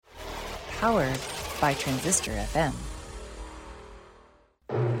Powered by Transistor FM.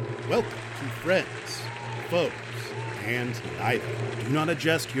 Welcome to Friends, Foes, and Neither. Do not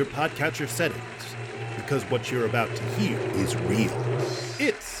adjust your podcatcher settings, because what you're about to hear is real.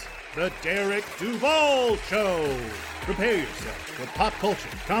 It's the Derek Duval Show! Prepare yourself for pop culture,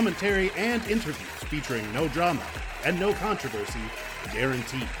 commentary, and interviews featuring no drama and no controversy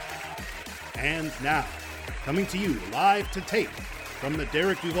guaranteed. And now, coming to you live to tape from the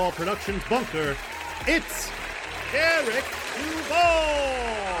Derek Duval Productions bunker, it's Derek Duval!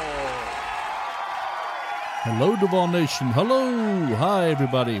 Hello, Duval Nation. Hello. Hi,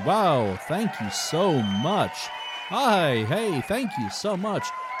 everybody. Wow. Thank you so much. Hi. Hey, thank you so much.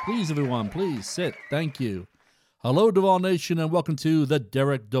 Please, everyone, please sit. Thank you. Hello, Duval Nation, and welcome to the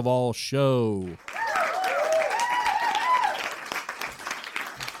Derek Duval Show.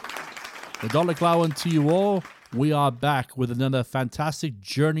 The Dollar Clown to you all. We are back with another fantastic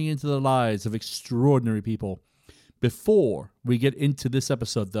journey into the lives of extraordinary people. Before we get into this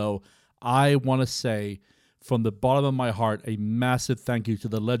episode, though, I want to say from the bottom of my heart a massive thank you to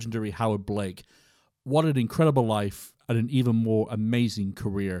the legendary Howard Blake. What an incredible life and an even more amazing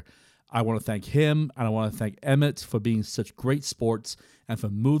career. I want to thank him, and I want to thank Emmett for being such great sports and for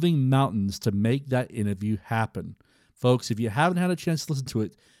moving mountains to make that interview happen. Folks, if you haven't had a chance to listen to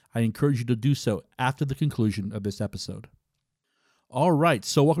it, I encourage you to do so after the conclusion of this episode. All right,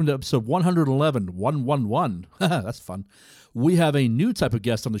 so welcome to episode 111, 111. That's fun. We have a new type of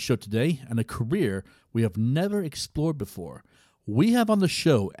guest on the show today and a career we have never explored before. We have on the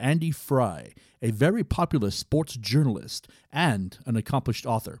show Andy Frye, a very popular sports journalist and an accomplished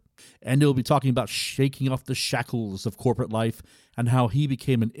author. Andy will be talking about shaking off the shackles of corporate life and how he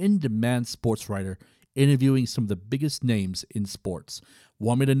became an in-demand sports writer, interviewing some of the biggest names in sports.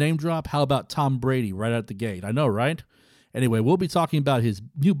 Want me to name drop? How about Tom Brady right out the gate? I know, right? Anyway, we'll be talking about his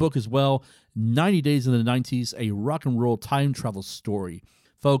new book as well, 90 Days in the 90s, a rock and roll time travel story.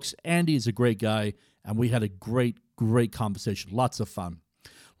 Folks, Andy is a great guy, and we had a great conversation. Lots of fun.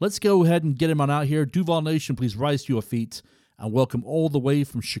 Let's go ahead and get him on out here. Duval Nation, please rise to your feet and welcome all the way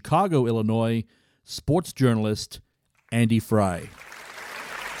from Chicago, Illinois, sports journalist Andy Frye.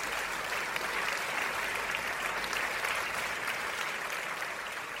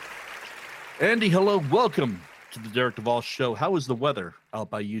 Andy, hello. Welcome to the Derek Duval Show. How is the weather out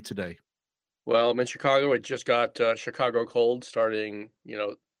by you today? Well, I'm in Chicago. I just got Chicago cold starting,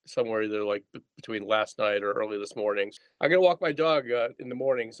 somewhere either like between last night or early this morning. I'm going to walk my dog in the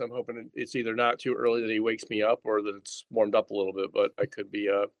morning, so I'm hoping it's either not too early that he wakes me up or that it's warmed up a little bit, but I could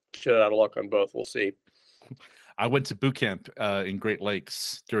be shit out of luck on both. We'll see. I went to boot camp in Great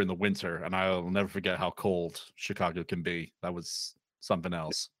Lakes during the winter, and I'll never forget how cold Chicago can be. That was something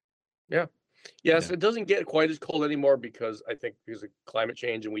else. Yeah. Yes, yeah. It doesn't get quite as cold anymore because of climate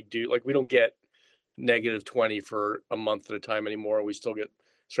change, and we don't get negative 20 for a month at a time anymore. We still get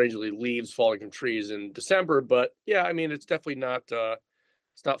strangely leaves falling from trees in December, but yeah, I mean, it's definitely not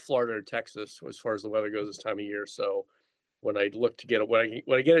it's not Florida or Texas as far as the weather goes this time of year. So when I look to get away,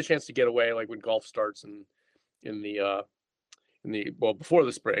 when I get a chance to get away, like when golf starts before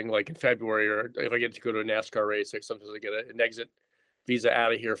the spring, like in February, or if I get to go to a NASCAR race, like sometimes I get an exit visa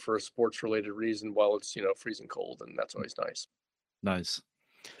out of here for a sports related reason while it's freezing cold, and that's always nice.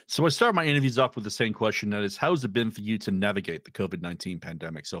 So I start my interviews off with the same question, that is, how's it been for you to navigate the COVID-19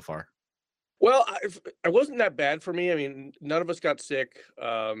 pandemic so far? Well, I wasn't that bad for me. I mean, none of us got sick.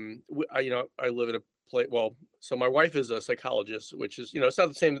 I live in a place. Well, so my wife is a psychologist, which is it's not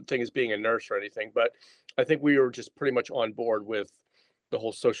the same thing as being a nurse or anything, but I think we were just pretty much on board with the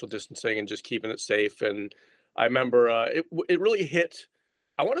whole social distancing and just keeping it safe. And I remember it really hit.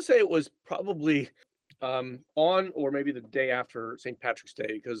 I want to say it was probably on or maybe the day after St. Patrick's Day,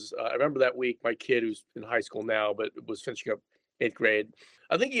 because I remember that week my kid, who's in high school now but was finishing up 8th grade,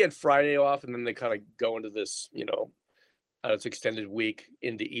 I think he had Friday off, and then they kind of go into this it's extended week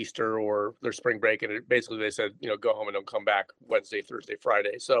into Easter or their spring break, and basically they said go home and don't come back Wednesday, Thursday,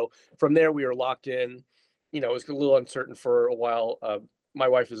 Friday. So from there we were locked in. It was a little uncertain for a while. My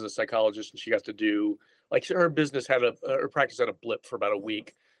wife is a psychologist, and she got to do her business her practice had a blip for about a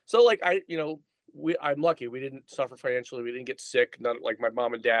week. So I'm lucky we didn't suffer financially. We didn't get sick. None, like my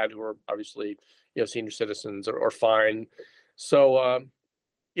mom and dad, who are obviously senior citizens, are fine. So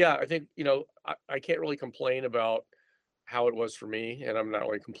I think I can't really complain about how it was for me, and I'm not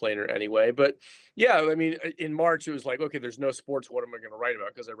really a complainer anyway. But yeah, I mean, in March it was like, okay, there's no sports. What am I going to write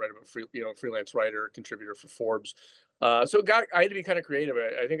about? Because I write about freelance writer, contributor for Forbes. So I had to be kind of creative.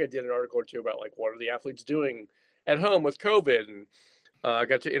 I think I did an article or two about what are the athletes doing at home with COVID, and I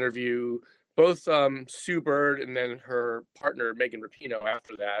got to interview both Sue Bird and then her partner Megan Rapinoe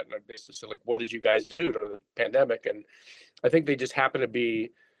after that. And I basically said, like, what did you guys do during the pandemic? And I think they just happened to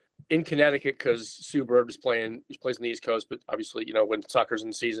be in Connecticut because Sue Bird plays on the East Coast, but obviously, when soccer's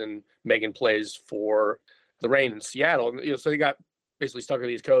in season, Megan plays for the Reign in Seattle. And, so they got basically stuck on the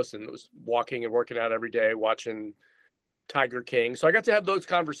East Coast and was walking and working out every day, watching Tiger King. So I got to have those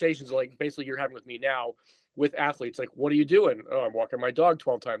conversations like basically you're having with me now with athletes. Like, what are you doing? Oh, I'm walking my dog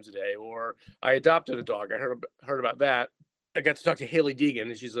 12 times a day, or I adopted a dog. I heard about that. I got to talk to Haley Deegan,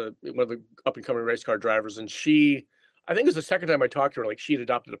 and she's one of the up and coming race car drivers. And I think it was the second time I talked to her, like she had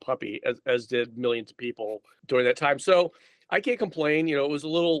adopted a puppy, as did millions of people during that time. So I can't complain. It was a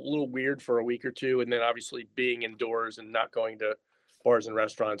little weird for a week or two. And then obviously being indoors and not going to bars and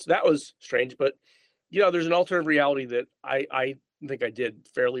restaurants, that was strange. But, there's an alternative reality that I think I did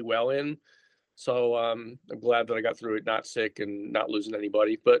fairly well in. So I'm glad that I got through it, not sick and not losing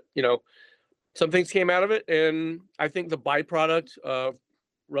anybody. But, some things came out of it. And I think the byproduct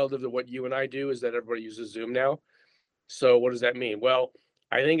relative to what you and I do is that everybody uses Zoom now. So what does that mean? Well,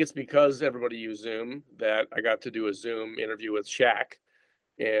 I think it's because everybody used Zoom that I got to do a Zoom interview with Shaq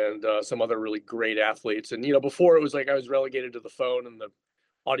and some other really great athletes. And, before it was like I was relegated to the phone and the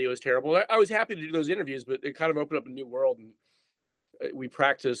audio is terrible. I was happy to do those interviews, but it kind of opened up a new world, and we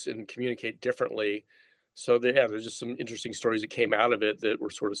practice and communicate differently. So there's just some interesting stories that came out of it that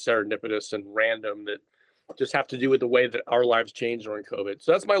were sort of serendipitous and random that just have to do with the way that our lives changed during COVID.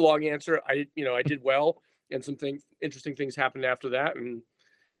 So that's my long answer. I did well, and some interesting things happened after that. And,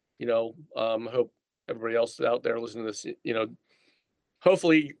 hope everybody else out there listening to this,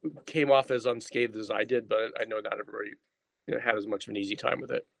 hopefully came off as unscathed as I did, but I know not everybody had as much of an easy time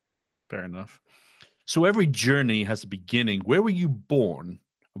with it. Fair enough. So every journey has a beginning. Where were you born?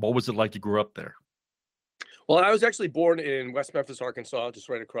 What was it like to grow up there? Well, I was actually born in West Memphis, Arkansas, just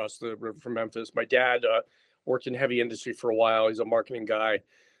right across the river from Memphis. My dad worked in heavy industry for a while. He's a marketing guy.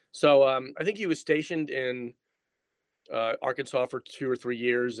 So I think he was stationed in Arkansas for 2 or 3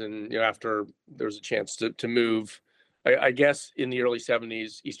 years. And, after there was a chance to move, I guess in the early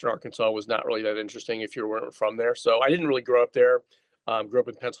 70s, Eastern Arkansas was not really that interesting if you weren't from there. So I didn't really grow up there. Grew up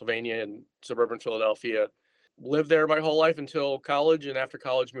in Pennsylvania and suburban Philadelphia. Lived there my whole life until college, and after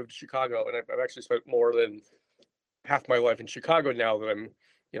college moved to Chicago. And I've actually spent more than half my life in Chicago now that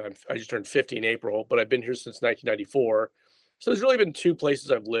I just turned 50 in April, but I've been here since 1994. So there's really been 2 places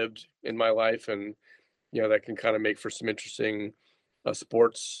I've lived in my life, and that can kind of make for some interesting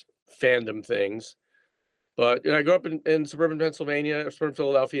sports fandom things. But I grew up in suburban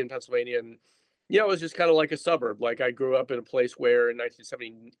Philadelphia and Pennsylvania, and it was just kind of like a suburb. Like I grew up in a place where in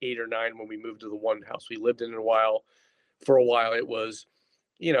 1978 or 9, when we moved to the one house we lived in for a while, it was,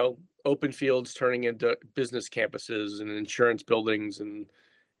 open fields turning into business campuses and insurance buildings, and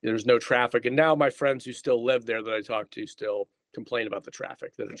there's no traffic. And now my friends who still live there that I talk to still complain about the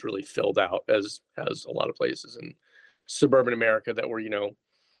traffic, that it's really filled out as a lot of places in suburban America that were,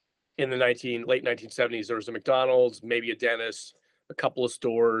 in the late 1970s, there was a McDonald's, maybe a dentist, a couple of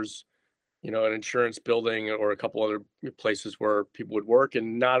stores, an insurance building, or a couple other places where people would work,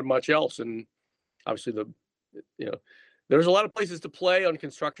 and not much else. And obviously there was a lot of places to play on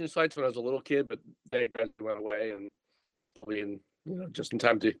construction sites when I was a little kid, but they went away, and probably just in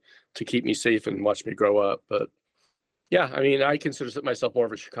time to keep me safe and watch me grow up. But yeah, I mean, I consider myself more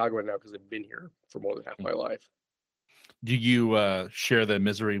of a Chicagoan now because I've been here for more than half my life. Do you share the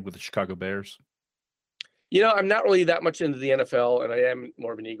misery with the Chicago Bears? I'm not really that much into the NFL, and I am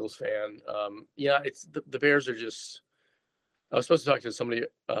more of an Eagles fan. It's the Bears are just. I was supposed to talk to somebody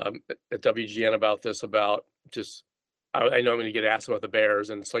at WGN about this. About just, I know I'm going to get asked about the Bears,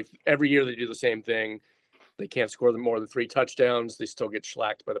 and it's like every year they do the same thing. They can't score more than 3 touchdowns. They still get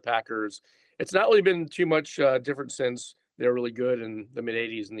shellacked by the Packers. It's not really been too much different since they're really good in the mid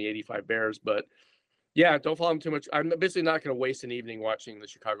 '80s and the '85 Bears, but. Yeah, don't follow them too much. I'm basically not going to waste an evening watching the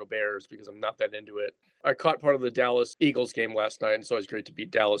Chicago Bears because I'm not that into it. I caught part of the Dallas Eagles game last night, and it's always great to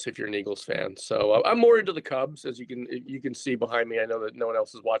beat Dallas if you're an Eagles fan. So I'm more into the Cubs, as you can see behind me. I know that no one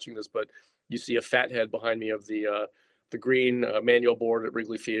else is watching this, but you see a fat head behind me of the green manual board at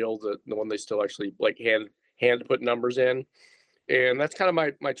Wrigley Field, the one they still actually like hand put numbers in. And that's kind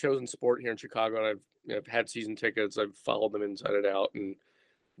of my chosen sport here in Chicago. And I've had season tickets. I've followed them inside and out, and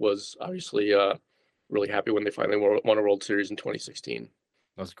was obviously really happy when they finally won a World Series in 2016.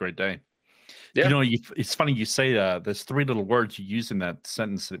 That was a great day. Yeah. It's funny you say there's 3 little words you use in that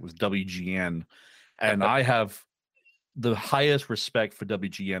sentence. It was WGN. And I have the highest respect for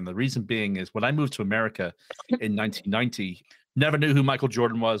WGN. The reason being is when I moved to America in 1990, never knew who Michael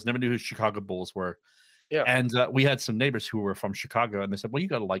Jordan was, never knew who Chicago Bulls were. Yeah. And we had some neighbors who were from Chicago, and they said, "Well, you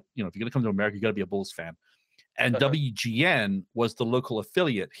got to if you're going to come to America, you got to be a Bulls fan." And WGN was the local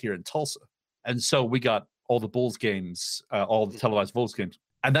affiliate here in Tulsa, and so we got all the Bulls games, all the televised Bulls games,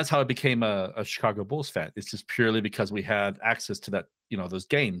 and that's how I became a Chicago Bulls fan. It's just purely because we had access to that, those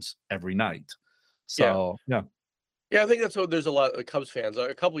games every night. So yeah. Yeah, I think that's what there's a lot of Cubs fans.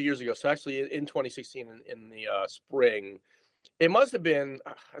 A couple of years ago, so actually in 2016 in the spring, it must have been,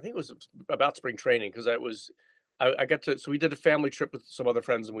 I think it was about spring training because I got to, so we did a family trip with some other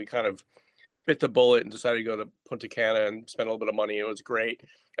friends and we kind of bit the bullet and decided to go to Punta Cana and spend a little bit of money. It was great.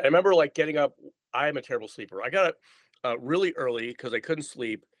 And I remember like getting up, I am a terrible sleeper. I got up really early because I couldn't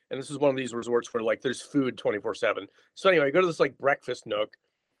sleep. And this is one of these resorts where like there's food 24/7. So anyway, I go to this like breakfast nook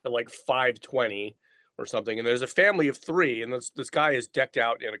at like 5:20 or something. And there's a family of three. And this guy is decked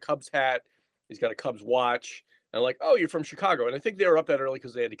out in a Cubs hat. He's got a Cubs watch. And I'm like, oh, you're from Chicago. And I think they were up that early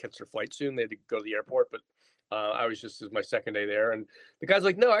because they had to catch their flight soon. They had to go to the airport. But I was just, my second day there. And the guy's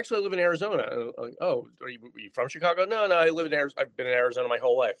like, no, actually, I live in Arizona. And I'm like, oh, are you from Chicago? No, I live in Arizona. I've been in Arizona my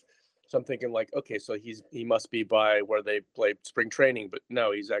whole life. So I'm thinking like, okay, so he must be by where they play spring training. But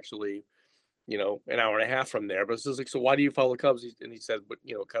no, he's actually, an hour and a half from there. But it's just like, so why do you follow the Cubs? And he said, but,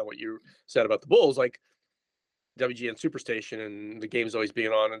 kind of what you said about the Bulls, like, WGN Superstation and the game's always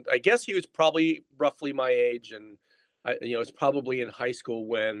being on. And I guess he was probably roughly my age. And, it's probably in high school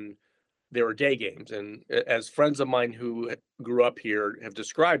when there were day games. And as friends of mine who grew up here have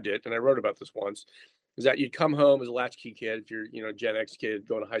described it, and I wrote about this once, is that you'd come home as a latchkey kid, if you're, a Gen X kid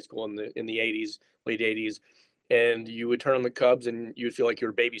going to high school in the 80s, late 80s, and you would turn on the Cubs and you would feel like you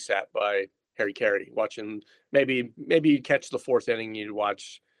were babysat by Harry Carey, watching maybe you'd catch the fourth inning, you'd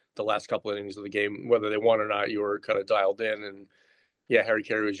watch the last couple innings of the game, whether they won or not, you were kind of dialed in. And yeah, Harry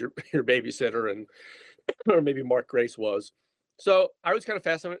Carey was your babysitter, and or maybe Mark Grace was. So I was kind of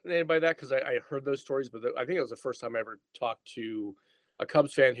fascinated by that because I heard those stories, but I think it was the first time I ever talked to a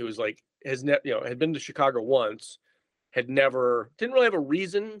Cubs fan who was like, had been to Chicago once, didn't really have a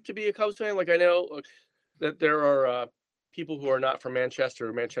reason to be a Cubs fan. Like I know that there are people who are not from Manchester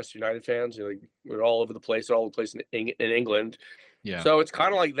or Manchester United fans. We're all over the place, in England. Yeah. So it's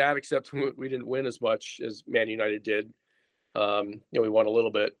kind of like that, except we didn't win as much as Man United did. We won a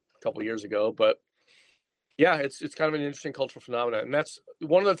little bit a couple of years ago, but yeah, it's kind of an interesting cultural phenomenon. And that's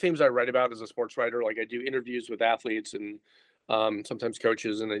one of the themes I write about as a sports writer. Like I do interviews with athletes and sometimes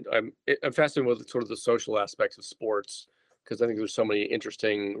coaches, and I'm fascinated with sort of the social aspects of sports because I think there's so many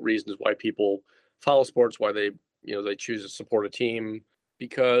interesting reasons why people follow sports, why they choose to support a team,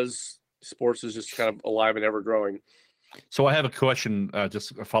 because sports is just kind of alive and ever growing. So I have a question,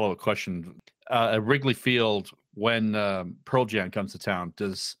 just a follow-up question. At Wrigley Field, when Pearl Jam comes to town,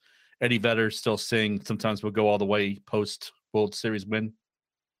 does Eddie Vedder still sing "Sometimes We'll Go All the Way" post World Series win?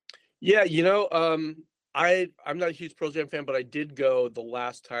 Yeah, I'm not a huge Pearl Jam fan, but I did go the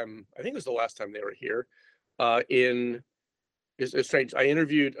last time. I think it was the last time they were here. It's strange. I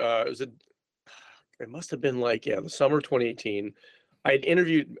interviewed. It must have been like the summer 2018. I had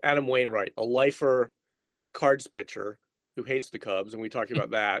interviewed Adam Wainwright, a lifer cards pitcher who hates the Cubs, and we talked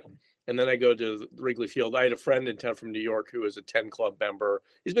about that. And then I go to Wrigley Field. I had a friend in town from New York who is a 10 Club member.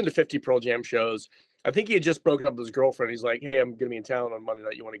 He's been to 50 Pearl Jam shows. I think he had just broken up with his girlfriend. He's like, hey, I'm going to be in town on Monday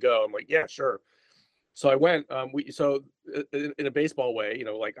night. You want to go? I'm like, yeah, sure. So I went. In a baseball way,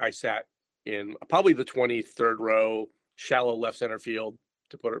 like I sat in probably the 23rd row, shallow left center field,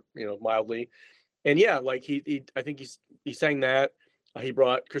 to put it, mildly. And yeah, like I think he sang that. He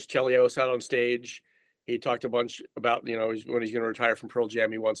brought Chris Chelios out on stage. He talked a bunch about, when he's going to retire from Pearl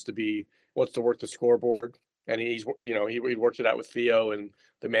Jam, he wants to work the scoreboard. And he worked it out with Theo and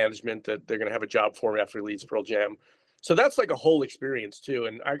the management that they're going to have a job for him after he leaves Pearl Jam. So that's like a whole experience too.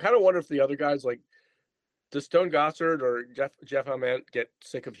 And I kind of wonder if the other guys, like, does Stone Gossard or Jeff Ament get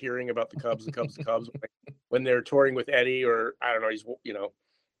sick of hearing about the Cubs when they're touring with Eddie, or I don't know, he's,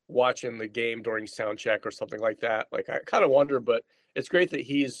 watching the game during sound check or something like that. Like, I kind of wonder, but it's great that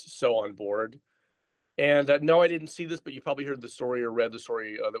he's so on board. And no, I didn't see this, but you probably heard the story or read the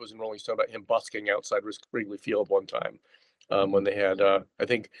story that was in Rolling Stone about him busking outside Wrigley Field one time when they had, I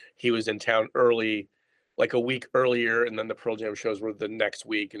think he was in town early, like a week earlier, and then the Pearl Jam shows were the next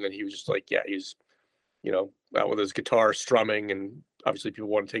week. And then he was just like, yeah, he's, out with his guitar strumming, and obviously people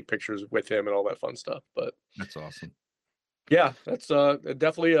want to take pictures with him and all that fun stuff. But that's awesome. Yeah, that's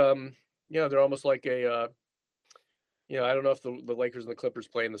definitely they're almost like a I don't know if the Lakers and the Clippers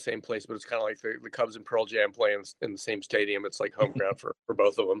play in the same place, but it's kind of like the Cubs and Pearl Jam play in the same stadium. It's like home ground for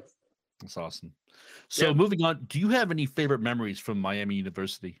both of them. That's awesome. So moving on, do you have any favorite memories from Miami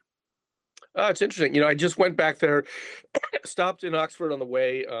University? It's interesting. I just went back there, stopped in Oxford on the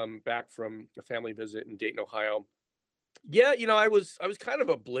way back from a family visit in Dayton, Ohio. Yeah, I was kind of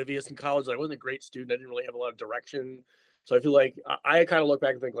oblivious in college. I wasn't a great student. I didn't really have a lot of direction. So I feel like I kind of look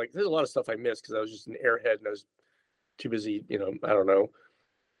back and think like there's a lot of stuff I missed because I was just an airhead and I was too busy, I don't know,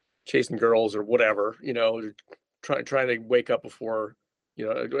 chasing girls or whatever, trying to wake up before,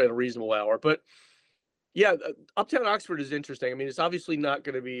 at a reasonable hour. But yeah, uptown Oxford is interesting. I mean, it's obviously not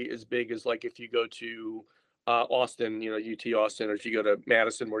going to be as big as like if you go to Austin, UT Austin, or if you go to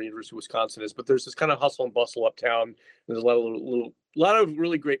Madison, where University of Wisconsin is. But there's this kind of hustle and bustle uptown. There's a lot of lot of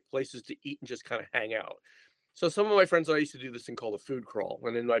really great places to eat and just kind of hang out. So some of my friends and I used to do this thing called a food crawl,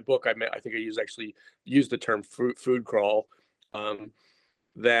 and in my book, I think actually used the term food crawl. Um,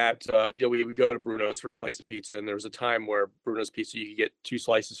 that we would go to Bruno's for a slice of pizza, and there was a time where Bruno's pizza you could get 2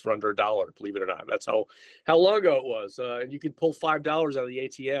 slices for under $1, believe it or not. That's how long ago it was, and you could pull $5 out of the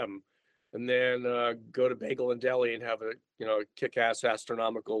ATM, and then go to Bagel and Deli and have a kick-ass,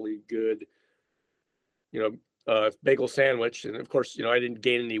 astronomically good bagel sandwich. And of course, I didn't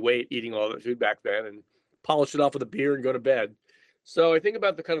gain any weight eating all that food back then, and polish it off with a beer and go to bed. So I think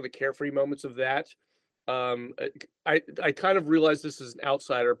about the kind of the carefree moments of that. um I kind of realized this as an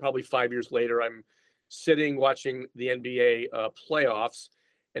outsider probably 5 years later. I'm sitting watching the NBA playoffs,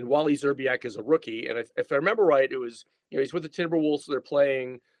 and Wally Zerbiak is a rookie, and if I remember right, it was he's with the Timberwolves. They're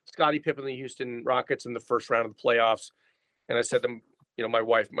playing Scottie Pippen, the Houston Rockets, in the first round of the playoffs. And I said to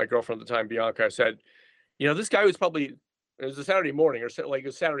my girlfriend at the time, Bianca, I said, this guy was probably, it was a Saturday morning, or like it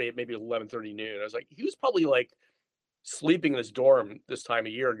was Saturday at maybe 11:30 noon. I was like, he was probably like sleeping in his dorm this time a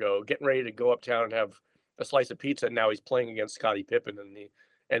year ago, getting ready to go uptown and have a slice of pizza. And now he's playing against Scottie Pippen in the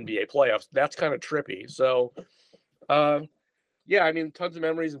NBA playoffs. That's kind of trippy. So, yeah, I mean, tons of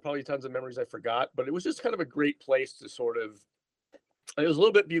memories and probably tons of memories I forgot, but it was just kind of a great place to sort of, it was a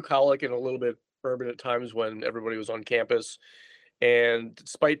little bit bucolic and a little bit urban at times when everybody was on campus. And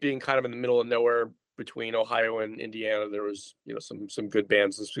despite being kind of in the middle of nowhere between Ohio and Indiana, there was, some good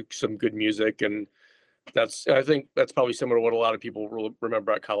bands and some good music. And I think that's probably similar to what a lot of people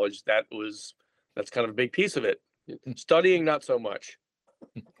remember at college. That's kind of a big piece of it. Studying, not so much.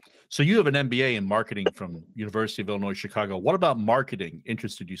 So you have an MBA in marketing from University of Illinois Chicago. What about marketing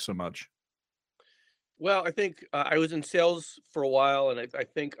interested you so much? Well, I think I was in sales for a while, and I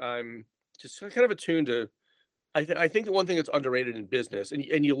think I'm just kind of attuned to. I think the one thing that's underrated in business,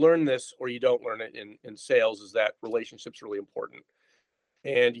 and you learn this or you don't learn it in sales, is that relationships are really important.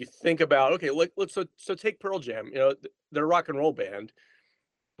 And you think about, okay, let's so take Pearl Jam. They're a rock and roll band,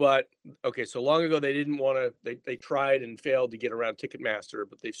 but okay, so long ago they didn't want to. They tried and failed to get around Ticketmaster,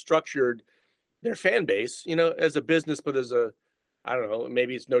 but they've structured their fan base, as a business, but as a, I don't know,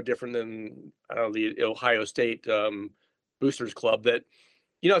 maybe it's no different than, I don't know, the Ohio State Boosters Club. That,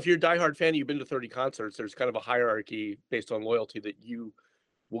 if you're a diehard fan, you've been to 30 concerts, there's kind of a hierarchy based on loyalty that you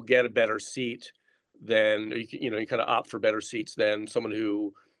will get a better seat than, you kind of opt for better seats than someone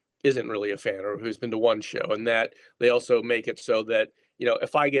who isn't really a fan or who's been to one show. And that they also make it so that,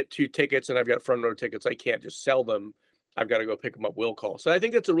 if I get 2 tickets and I've got front row tickets, I can't just sell them. I've got to go pick them up will call. So I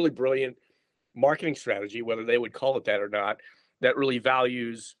think that's a really brilliant marketing strategy, whether they would call it that or not, that really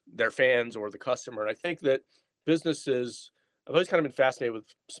values their fans or the customer. And I think that businesses, I've always kind of been fascinated with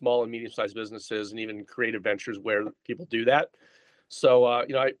small and medium-sized businesses and even creative ventures where people do that. So,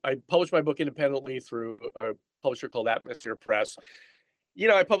 I published my book independently through a publisher called Atmosphere Press.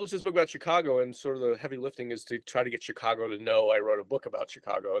 I published this book about Chicago, and sort of the heavy lifting is to try to get Chicago to know I wrote a book about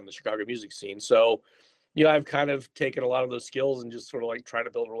Chicago and the Chicago music scene. So, I've kind of taken a lot of those skills and just sort of like try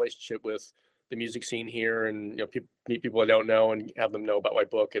to build a relationship with the music scene here, and meet people I don't know and have them know about my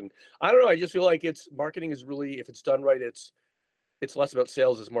book. And I don't know, I just feel like marketing is really, if it's done right, it's less about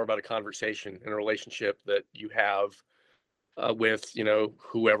sales, it's more about a conversation and a relationship that you have with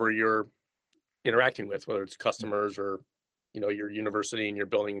whoever you're interacting with, whether it's customers or your university, and you're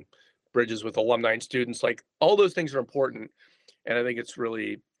building bridges with alumni and students. Like, all those things are important. And I think it's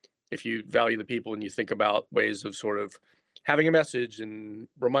really, if you value the people and you think about ways of sort of having a message and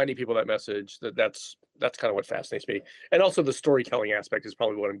reminding people that message, that's kind of what fascinates me. And also the storytelling aspect is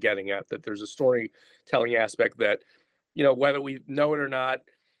probably what I'm getting at, that there's a storytelling aspect that, whether we know it or not,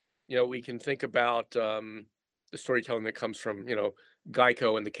 we can think about the storytelling that comes from,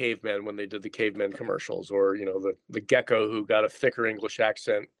 Geico and the Cavemen when they did the Cavemen commercials, or, the gecko who got a thicker English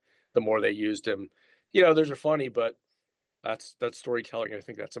accent the more they used him. Those are funny, but that's storytelling. I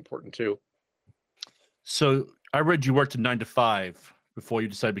think that's important too. So I read you worked a 9 to 5 before you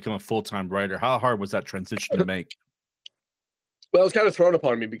decided to become a full-time writer. How hard was that transition to make? Well, it was kind of thrown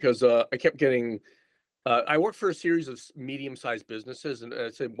upon me because I kept getting I work for a series of medium-sized businesses, and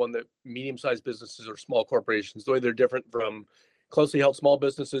I'd say one that medium-sized businesses or small corporations, the way they're different from closely held small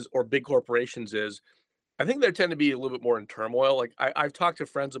businesses or big corporations is, I think they tend to be a little bit more in turmoil. Like I've talked to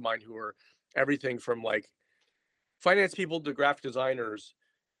friends of mine who are everything from like finance people to graphic designers.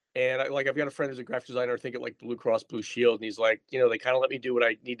 And I've got a friend who's a graphic designer, I think at like Blue Cross Blue Shield, and he's like, they kind of let me do what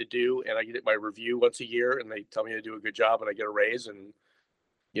I need to do, and I get my review once a year, and they tell me to do a good job, and I get a raise, and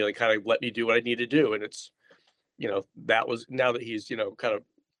they kind of let me do what I need to do, and it's, that was now that he's kind of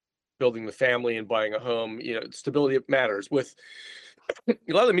building the family and buying a home, stability matters. With a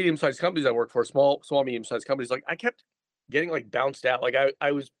lot of the medium-sized companies I work for, small medium-sized companies, like I kept getting like bounced out. Like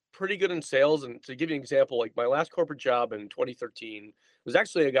I was pretty good in sales, and to give you an example, like my last corporate job in 2013 was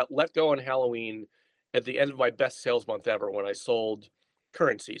actually I got let go on Halloween at the end of my best sales month ever when I sold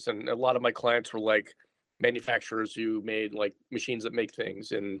currencies, and a lot of my clients were like manufacturers who made like machines that make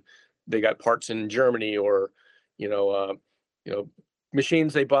things, and they got parts in Germany or you know uh, you know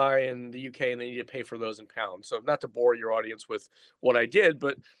machines they buy in the UK and they need to pay for those in pounds. So not to bore your audience with what I did,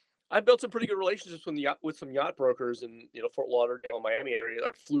 but I built some pretty good relationships with some yacht brokers in Fort Lauderdale, Miami area.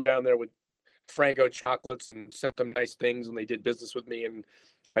 I flew down there with Franco chocolates and sent them nice things, and they did business with me. And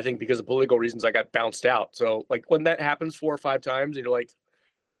I think because of political reasons, I got bounced out. So like when that happens 4 or 5 times, like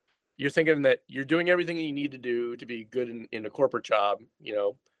you're thinking that you're doing everything you need to do to be good in a corporate job.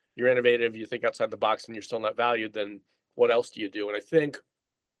 You're innovative, you think outside the box, and you're still not valued. Then what else do you do? And I think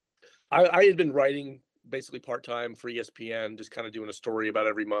I had been writing basically part-time for ESPN, just kind of doing a story about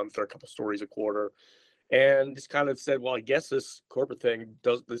every month or a couple stories a quarter, and just kind of said, well, I guess this corporate thing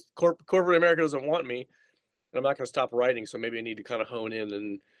does this corporate America doesn't want me, and I'm not going to stop writing, so maybe I need to kind of hone in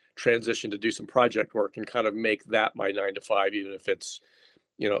and transition to do some project work and kind of make that my 9 to 5, even if it's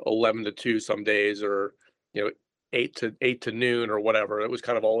 11 to 2 some days, or 8 to noon or whatever. It was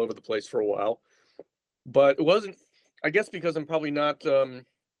kind of all over the place for a while, but it wasn't, I guess, because I'm probably not you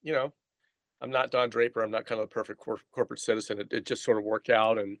know I'm not Don Draper. I'm not kind of the perfect corporate citizen. It just sort of worked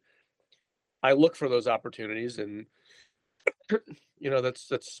out, and I look for those opportunities. And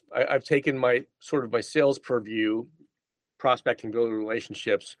I've taken my sort of my sales purview, prospecting, building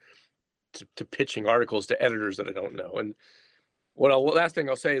relationships, to pitching articles to editors that I don't know. And last thing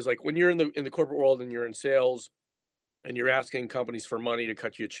I'll say is, like, when you're in the corporate world and you're in sales and you're asking companies for money to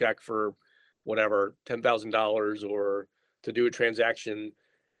cut you a check for whatever, $10,000 or to do a transaction,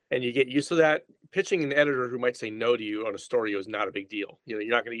 and you get used to that, pitching an editor who might say no to you on a story is not a big deal. You're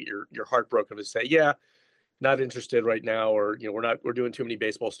not going to get your heart broken to say, yeah, not interested right now, or we're doing too many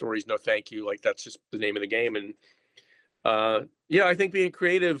baseball stories, no thank you. Like, that's just the name of the game. And I think being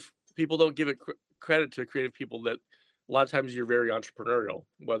creative, people don't give it credit to creative people, that a lot of times you're very entrepreneurial,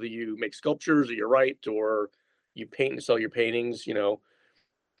 whether you make sculptures or you write or you paint and sell your paintings.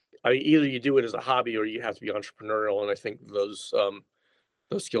 Either you do it as a hobby or you have to be entrepreneurial. And I think those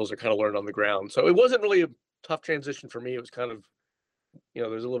skills are kind of learned on the ground. So it wasn't really a tough transition for me. It was kind of,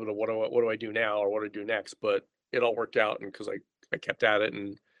 there's a little bit of what do I do now or what do I do next, but it all worked out. And because I kept at it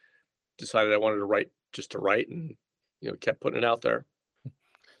and decided I wanted to write just to write, and, kept putting it out there.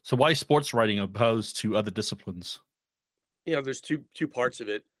 So why sports writing opposed to other disciplines? There's two parts of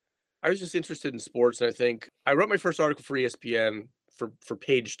it. I was just interested in sports. And I think I wrote my first article for ESPN for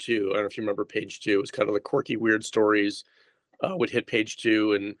page 2. I don't know if you remember page 2. It was kind of the quirky, weird stories would hit page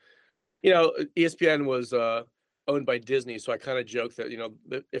 2. And, ESPN was owned by Disney. So I kind of joked that,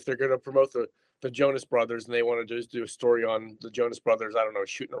 if they're going to promote the Jonas Brothers and they want to just do a story on the Jonas Brothers, I don't know,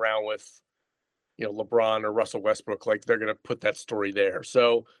 shooting around with, LeBron or Russell Westbrook, like, they're going to put that story there.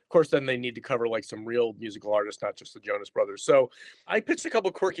 So of course, then they need to cover like some real musical artists, not just the Jonas Brothers. So I pitched a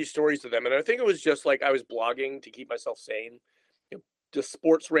couple quirky stories to them. And I think it was just like I was blogging to keep myself sane, just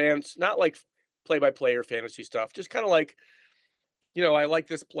sports rants, not like play-by-play or fantasy stuff, just kind of like, I like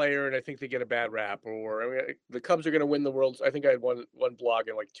this player and I think they get a bad rap, or the Cubs are going to win the World. I think I had one blog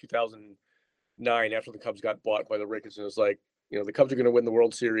in like 2009 after the Cubs got bought by the Ricketts, and it was like, the Cubs are going to win the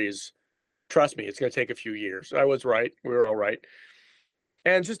World Series. Trust me, it's going to take a few years. I was right. We were all right.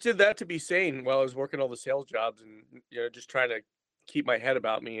 And just did that to be sane while I was working all the sales jobs, and, just trying to keep my head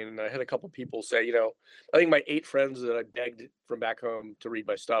about me. And I had a couple of people say, I think my 8 friends that I begged from back home to read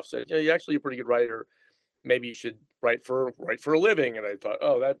my stuff said, you're actually a pretty good writer. Maybe you should write for a living. And I thought,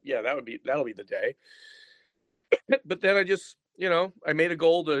 oh, that'll be the day. But then I just, I made a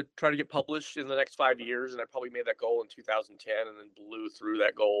goal to try to get published in the next 5 years. And I probably made that goal in 2010 and then blew through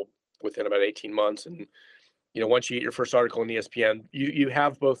that goal within about 18 months. And, once you get your first article in ESPN, you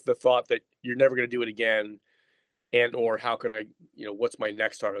have both the thought that you're never going to do it again, and, or how can I, what's my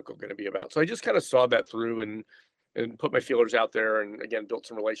next article going to be about? So I just kind of saw that through and put my feelers out there, and again, built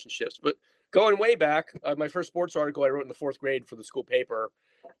some relationships. But Going way back, my first sports article I wrote in the 4th grade for the school paper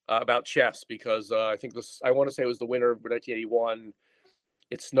about chess, because I think I want to say it was the winter of 1981.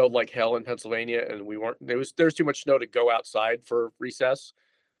 It snowed like hell in Pennsylvania, and there was too much snow to go outside for recess.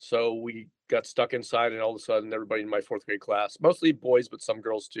 So we got stuck inside, and all of a sudden everybody in my 4th grade class, mostly boys, but some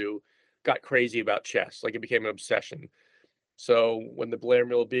girls too, got crazy about chess. Like, it became an obsession. So when the Blair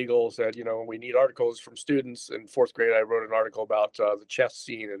Mill Beagle said, we need articles from students in 4th grade, I wrote an article about the chess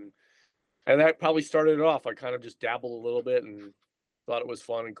scene, and that probably started it off. I kind of just dabbled a little bit and thought it was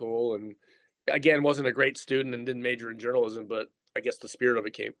fun and cool. And again, wasn't a great student and didn't major in journalism, but I guess the spirit of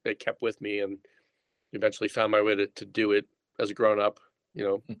it kept with me, and eventually found my way to do it as a grown up.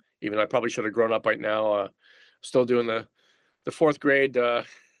 Even I probably should have grown up right now. Still doing the 4th grade,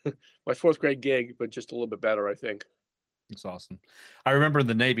 my 4th grade gig, but just a little bit better, I think. It's awesome. I remember in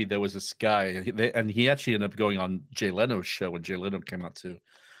the Navy, there was this guy, and he actually ended up going on Jay Leno's show when Jay Leno came out to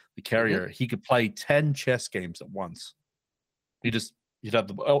the Carrier. He could play 10 chess games at once. He'd have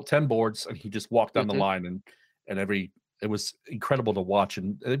 10 boards, and he just walked down the line, and it was incredible to watch.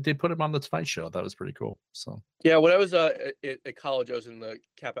 And they put him on the Tonight Show. That was pretty cool. So yeah, when I was at college, I was in the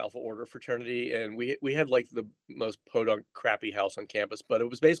Kappa Alpha Order fraternity, and we had like the most podunk crappy house on campus, but it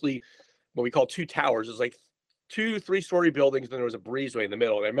was basically what we call 2 towers. It was like 2 3-story buildings, and then there was a breezeway in the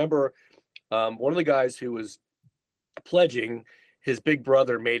middle. And I remember one of the guys who was pledging, his big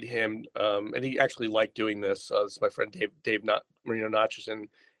brother made him, and he actually liked doing this. This is my friend Dave Marino Natchison.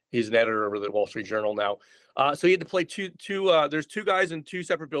 He's an editor over the Wall Street Journal now. So he had to play there's 2 guys in 2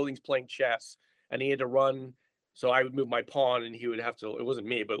 separate buildings playing chess, and he had to run. So I would move my pawn, and he would have to, it wasn't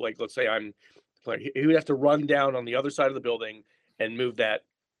me, but like, let's say I'm playing, he would have to run down on the other side of the building and move that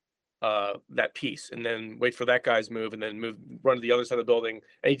piece, and then wait for that guy's move, and then run to the other side of the building.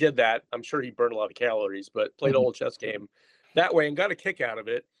 And he did that. I'm sure he burned a lot of calories, but played a whole chess game that way and got a kick out of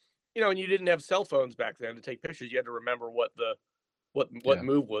it. And you didn't have cell phones back then to take pictures. You had to remember what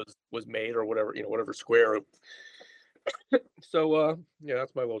move was made, or whatever, whatever square. So yeah,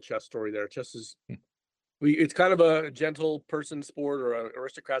 that's my little chess story there. Chess is it's kind of a gentle person sport, or an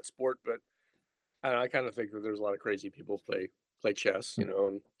aristocrat sport, but I kind of think that there's a lot of crazy people play chess,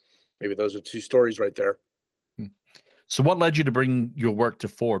 and maybe those are 2 stories right there. So what led you to bring your work to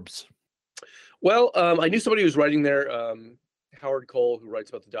Forbes? Well, I knew somebody who was writing there, Howard Cole, who writes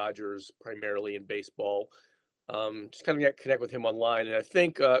about the Dodgers primarily in baseball. Just kind of connect with him online. And I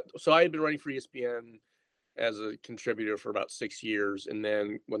think, so I had been writing for ESPN as a contributor for about 6 years. And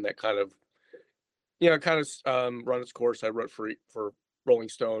then when that kind of run its course, I wrote for Rolling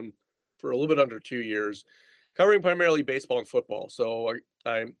Stone for a little bit under 2 years, covering primarily baseball and football. So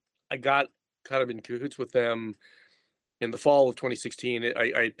I got kind of in cahoots with them in the fall of 2016.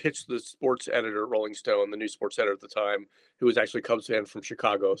 I pitched the sports editor at Rolling Stone, the new sports editor at the time, who was actually a Cubs fan from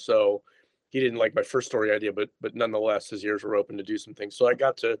Chicago. So he didn't like my first story idea, but nonetheless, his ears were open to do some things. So I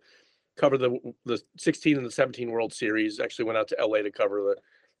got to cover the 16 and the 17 World Series. Actually went out to LA to cover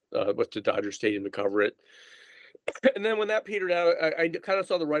with the Dodger Stadium to cover it. And then when that petered out, I kind of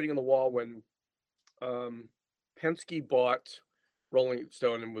saw the writing on the wall when Penske bought Rolling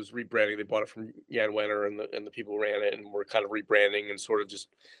Stone and was rebranding. They bought it from Jan Wenner, and the people who ran it, and were kind of rebranding and sort of just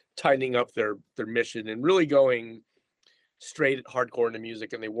tightening up their mission and really going straight hardcore into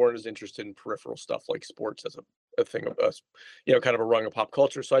music. And they weren't as interested in peripheral stuff like sports as a thing of us, kind of a rung of pop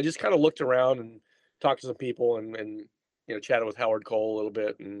culture. So I just kind of looked around and talked to some people, and chatted with Howard Cole a little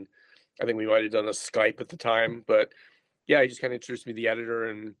bit. And I think we might have done a Skype at the time, but yeah, he just kind of introduced me to the editor.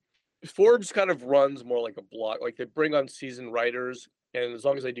 And Forbes kind of runs more like a blog. Like, they bring on seasoned writers, and as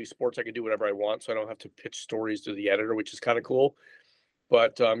long as I do sports, I can do whatever I want. So I don't have to pitch stories to the editor, which is kind of cool.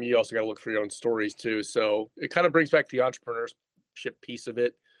 But you also got to look for your own stories too. So it kind of brings back the entrepreneurship piece of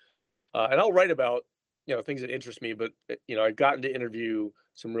it. And I'll write about, things that interest me. But, I've gotten to interview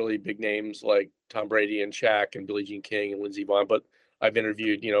some really big names like Tom Brady and Shaq and Billie Jean King and Lindsey Vonn. But I've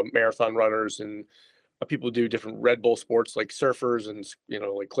interviewed, marathon runners and people who do different Red Bull sports, like surfers and,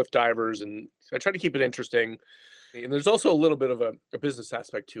 like cliff divers. And I try to keep it interesting. And there's also a little bit of a business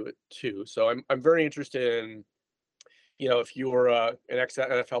aspect to it too. So I'm very interested in, if you're an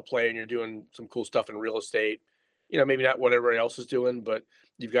ex-NFL player and you're doing some cool stuff in real estate, maybe not what everybody else is doing, but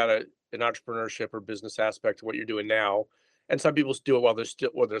you've got an entrepreneurship or business aspect to what you're doing now. And some people do it while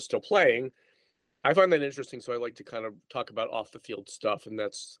they're still playing. I find that interesting, so I like to kind of talk about off the field stuff, and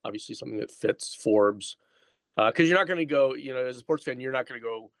that's obviously something that fits Forbes. Because you're not going to go, as a sports fan, you're not going to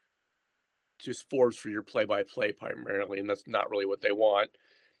go to Forbes for your play-by-play primarily, and that's not really what they want.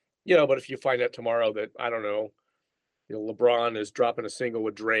 But if you find out tomorrow that, I don't know, LeBron is dropping a single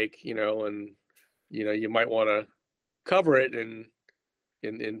with Drake, and you might want to cover it and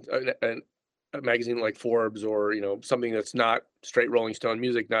a magazine like Forbes, or something that's not straight Rolling Stone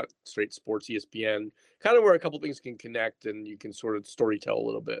music, not straight sports ESPN, kind of where a couple things can connect and you can sort of story tell a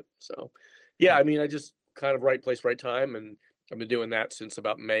little bit. So yeah, I mean, I just kind of right place, right time, and I've been doing that since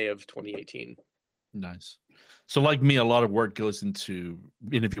about May of 2018. Nice. So like me, a lot of work goes into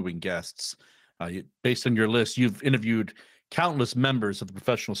interviewing guests. Based on your list, you've interviewed countless members of the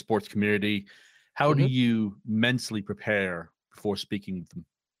professional sports community. How do you mentally prepare before speaking with them?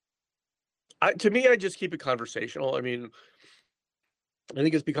 To me, I just keep it conversational. I mean, I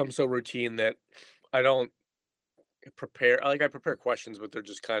think it's become so routine that I don't prepare. I prepare questions, but they're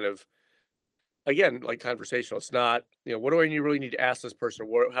just kind of, again, like conversational. It's not, what do I really need to ask this person?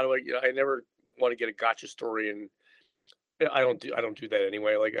 How do I, I never want to get a gotcha story, and I don't do that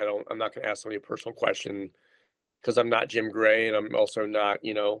anyway. I'm not going to ask somebody a personal question because I'm not Jim Gray, and I'm also not,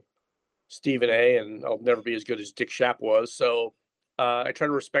 Stephen A, and I'll never be as good as Dick Schaap was. So I try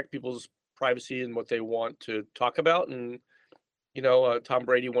to respect people's privacy and what they want to talk about. And, Tom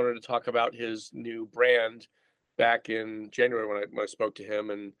Brady wanted to talk about his new brand back in January when I spoke to him.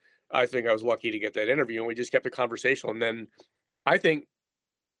 And I think I was lucky to get that interview, and we just kept it conversational. And then I think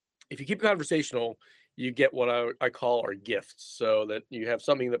if you keep it conversational, you get what I call our gifts, so that you have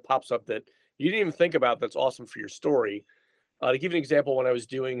something that pops up that you didn't even think about that's awesome for your story. To give you an example, when I was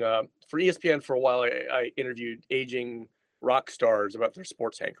doing for ESPN for a while, I interviewed aging rock stars about their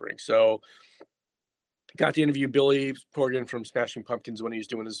sports anchoring. So got to interview Billy Corgan from Smashing Pumpkins when he was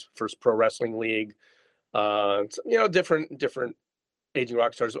doing his first pro wrestling league. Different aging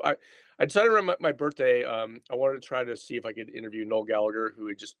rock stars. I decided around my birthday, I wanted to try to see if I could interview Noel Gallagher, who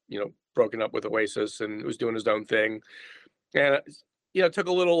had just, broken up with Oasis and was doing his own thing. And, it took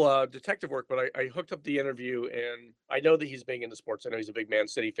a little detective work, but I hooked up the interview, and I know that he's big into sports. I know he's a big Man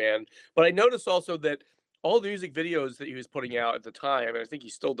City fan, but I noticed also that all the music videos that he was putting out at the time, and I think he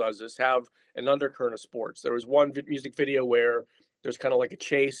still does this, have an undercurrent of sports. There was one music video where there's kind of like a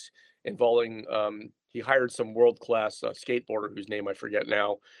chase involving, he hired some world-class skateboarder whose name I forget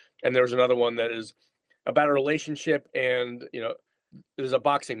now. And there's another one that is about a relationship, and, there's a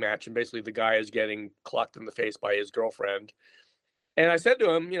boxing match, and basically the guy is getting clocked in the face by his girlfriend. And I said to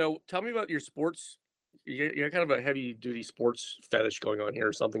him, tell me about your sports. You got kind of a heavy duty sports fetish going on here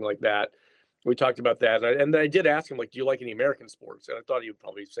or something like that. We talked about that. And I did ask him, do you like any American sports? And I thought he would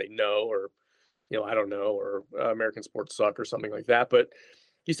probably say no, or, I don't know, or American sports suck or something like that. But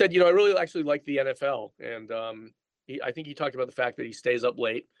he said, I really actually like the NFL. And I think he talked about the fact that he stays up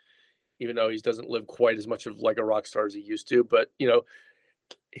late, even though he doesn't live quite as much of like a rock star as he used to. But,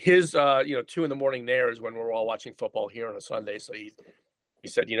 his 2 a.m. there is when we're all watching football here on a Sunday. So he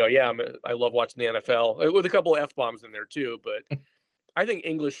said, I love watching the NFL, with a couple of F-bombs in there too. But I think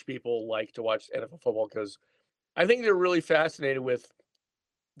English people like to watch NFL football because I think they're really fascinated with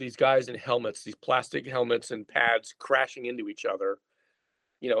these guys in helmets, these plastic helmets and pads crashing into each other,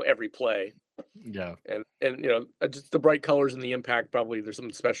 every play. Yeah. And just the bright colors and the impact, probably there's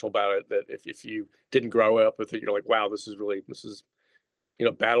something special about it that if you didn't grow up with it, you're like, wow, this is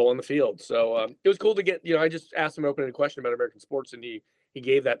battle on the field. So it was cool to get, I just asked him an open-ended question about American sports, and he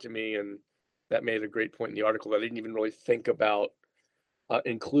gave that to me, and that made a great point in the article that I didn't even really think about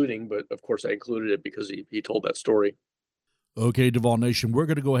including, but of course I included it because he told that story. Okay, Duval Nation, we're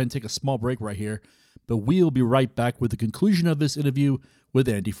going to go ahead and take a small break right here, but we'll be right back with the conclusion of this interview with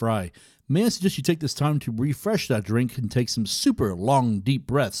Andy Frye. May I suggest you take this time to refresh that drink and take some super long, deep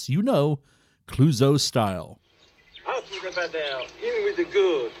breaths, Clouseau style. Out with the bad air, in with the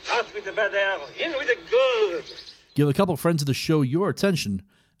good. Out with the bad air, in with the good. Give a couple friends of the show your attention,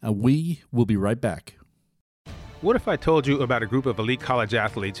 and we will be right back. What if I told you about a group of elite college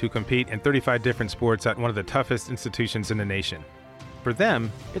athletes who compete in 35 different sports at one of the toughest institutions in the nation? For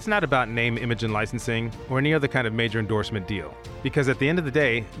them, it's not about name, image, and licensing or any other kind of major endorsement deal. Because at the end of the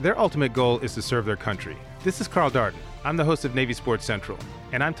day, their ultimate goal is to serve their country. This is Carl Darden. I'm the host of Navy Sports Central,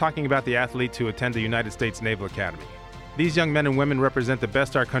 and I'm talking about the athletes who attend the United States Naval Academy. These young men and women represent the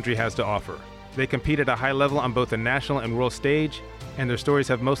best our country has to offer. They compete at a high level on both the national and world stage, and their stories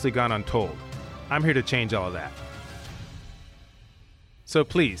have mostly gone untold. I'm here to change all of that. So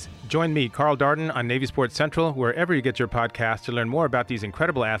please, join me, Carl Darden, on Navy Sports Central, wherever you get your podcast, to learn more about these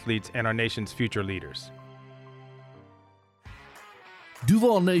incredible athletes and our nation's future leaders.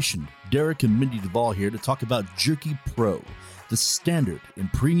 Duval Nation, Derek and Mindy Duval here to talk about Jerky Pro, the standard in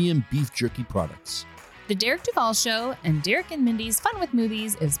premium beef jerky products. The Derek Duval Show and Derek and Mindy's Fun with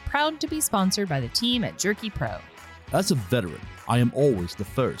Movies is proud to be sponsored by the team at Jerky Pro. As a veteran, I am always the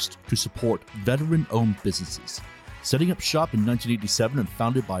first to support veteran-owned businesses. Setting up shop in 1987 and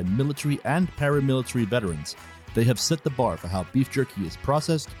founded by military and paramilitary veterans, they have set the bar for how beef jerky is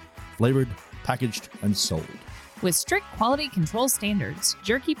processed, flavored, packaged, and sold. With strict quality control standards,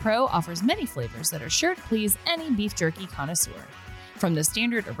 Jerky Pro offers many flavors that are sure to please any beef jerky connoisseur. From the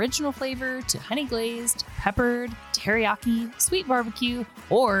standard original flavor to honey glazed, peppered, teriyaki, sweet barbecue,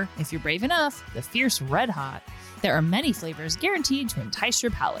 or, if you're brave enough, the fierce red hot, there are many flavors guaranteed to entice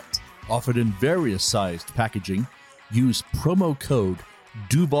your palate. Offered in various sized packaging, use promo code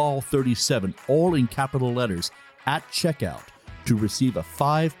Duval37, all in capital letters, at checkout to receive a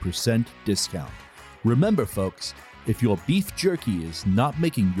 5% discount. Remember, folks, if your beef jerky is not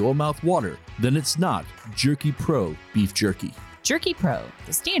making your mouth water, then it's not Jerky Pro beef jerky. Jerky Pro,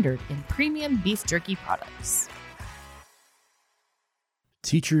 the standard in premium beef jerky products.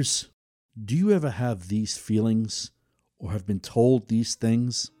 Teachers, do you ever have these feelings or have been told these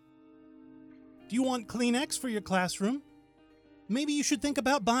things? Do you want Kleenex for your classroom? Maybe you should think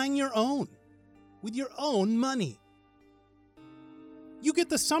about buying your own, with your own money. You get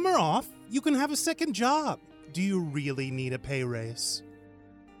the summer off, you can have a second job. Do you really need a pay raise?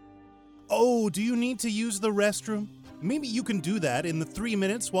 Oh, do you need to use the restroom? Maybe you can do that in the 3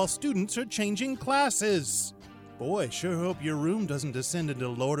 minutes while students are changing classes. Boy, sure hope your room doesn't descend into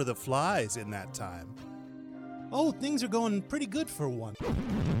Lord of the Flies in that time. Oh, things are going pretty good for one.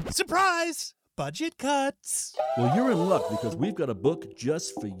 Surprise! Budget cuts! Well, you're in luck because we've got a book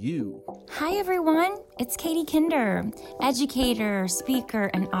just for you. Hi, everyone. It's Katie Kinder, educator, speaker,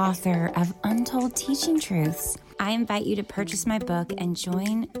 and author of Untold Teaching Truths. I invite you to purchase my book and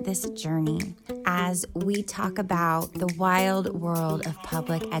join this journey as we talk about the wild world of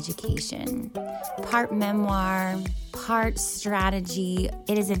public education. Part memoir, part strategy.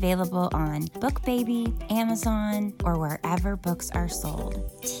 It is available on BookBaby, Amazon, or wherever books are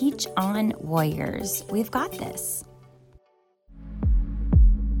sold. Teach on, warriors. We've got this.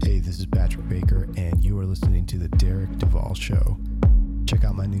 Hey, this is Patrick Baker, and you are listening to The Derek Duvall Show. Check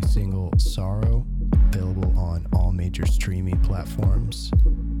out my new single, Sorrow, available on all major streaming platforms.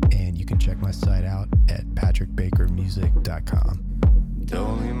 And you can check my site out at patrickbakermusic.com.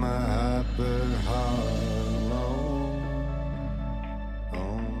 Don't leave my hyper heart alone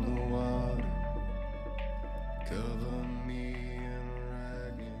on the water. Cover me in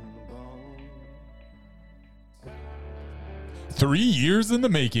rag and bone. 3 years in the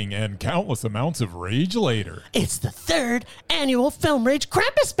making and countless amounts of rage later. It's the 3rd annual Film Rage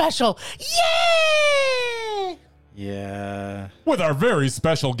Krampus special. Yay! Yeah. With our very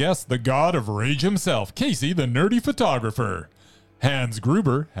special guest, the god of rage himself, Casey the nerdy photographer. Hans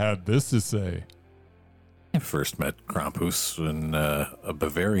Gruber had this to say. I first met Krampus in a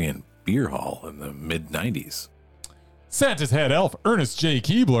Bavarian beer hall in the mid-90s. Santa's head elf, Ernest J.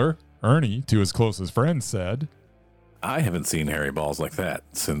 Keebler, Ernie, to his closest friends, said, I haven't seen hairy balls like that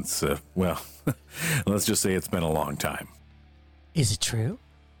since, well, let's just say it's been a long time. Is it true?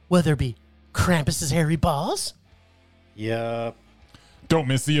 Will there be Krampus's hairy balls? Yup. Don't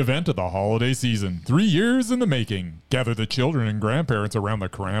miss the event of the holiday season. 3 years in the making. Gather the children and grandparents around the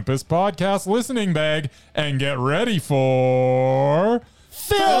Krampus podcast listening bag and get ready for...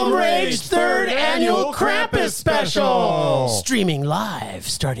 Film Rage 3rd Annual Krampus Special! Streaming live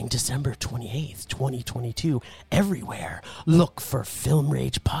starting December 28th, 2022. Everywhere. Look for Film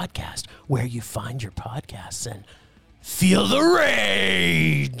Rage Podcast where you find your podcasts and feel the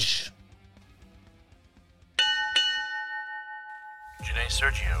rage! Janae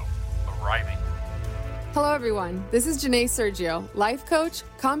Sergio, arriving. Hello, everyone. This is Janae Sergio, life coach,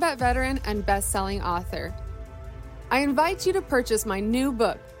 combat veteran, and best-selling author. I invite you to purchase my new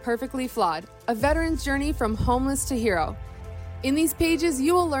book, Perfectly Flawed, A Veteran's Journey from Homeless to Hero. In these pages,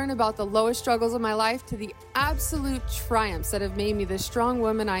 you will learn about the lowest struggles of my life to the absolute triumphs that have made me the strong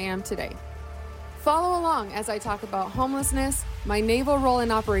woman I am today. Follow along as I talk about homelessness, my naval role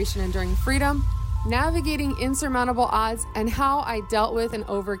in Operation Enduring Freedom, navigating insurmountable odds, and how I dealt with and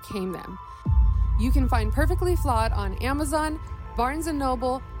overcame them. You can find Perfectly Flawed on Amazon, Barnes &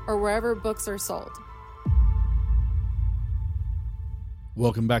 Noble, or wherever books are sold.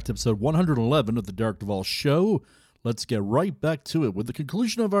 Welcome back to episode 111 of the Derek Duvall Show. Let's get right back to it with the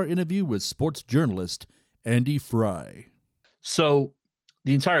conclusion of our interview with sports journalist Andy Frye. So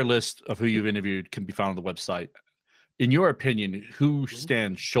the entire list of who you've interviewed can be found on the website. In your opinion, who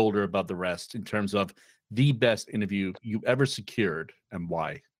stands shoulder above the rest in terms of the best interview you ever secured and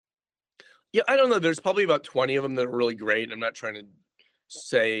why? Yeah, I don't know. There's probably about 20 of them that are really great. I'm not trying to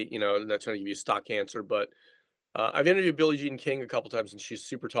say, I'm not trying to give you a stock answer, but I've interviewed Billie Jean King a couple times, and she's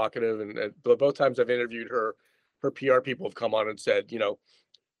super talkative. And both times I've interviewed her PR people have come on and said,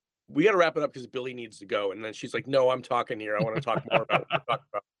 we got to wrap it up because Billie needs to go. And then she's like, no, I'm talking here. I want to talk more about what we're talking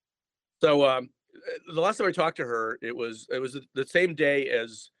about. So the last time I talked to her, it was the same day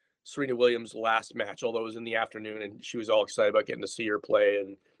as Serena Williams' last match, although it was in the afternoon, and she was all excited about getting to see her play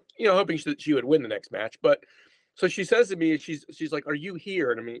and, hoping she would win the next match. But so she says to me, she's like, "Are you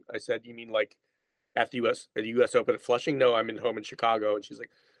here?" And I said, "You mean like at the U.S. Open at Flushing?" "No, I'm home in Chicago." And she's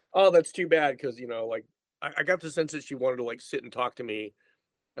like, "Oh, that's too bad," because like I got the sense that she wanted to like sit and talk to me.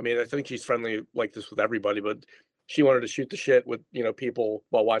 I mean, I think she's friendly like this with everybody, but she wanted to shoot the shit with people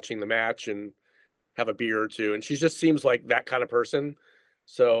while watching the match and have a beer or two. And she just seems like that kind of person.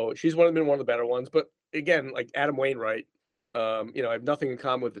 So she's been one of the better ones. But again, like Adam Wainwright, I have nothing in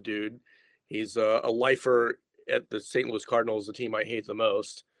common with the dude. He's a lifer at the St. Louis Cardinals, the team I hate the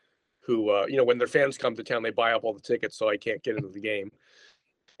most. Who, when their fans come to town, they buy up all the tickets so I can't get into the game.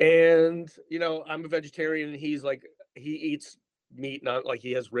 And I'm a vegetarian, and he's like, he eats meat, not like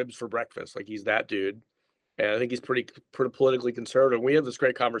he has ribs for breakfast. Like he's that dude. And I think he's pretty politically conservative. We have this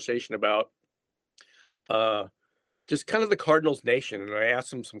great conversation about just kind of the Cardinals nation. And I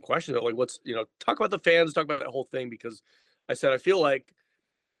asked him some questions about like, talk about the fans, talk about that whole thing, because I said, I feel like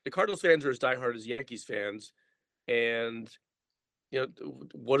the Cardinals fans are as diehard as Yankees fans. And,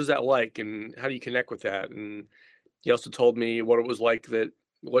 what is that like? And how do you connect with that? And he also told me what it was like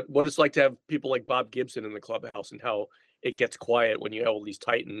what it's like to have people like Bob Gibson in the clubhouse, and how it gets quiet when you have all these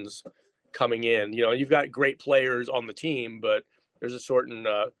Titans coming in. You've got great players on the team, but there's a certain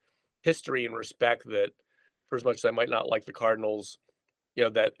history and respect that, for as much as I might not like the Cardinals,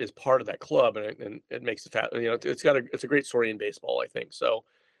 that is part of that club, and it makes it it's a great story in baseball, I think. So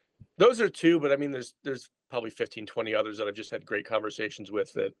those are two, but I mean, there's probably 15, 20 others that I've just had great conversations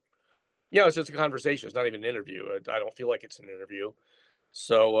with that, it's just a conversation. It's not even an interview. I don't feel like it's an interview.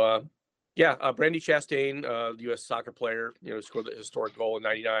 So, Brandy Chastain, the U.S. soccer player, scored the historic goal in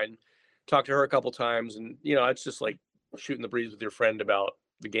 '99. Talked to her a couple times, and it's just like shooting the breeze with your friend about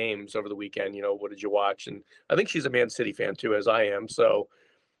the games over the weekend. What did you watch? And I think she's a Man City fan too, as I am. So,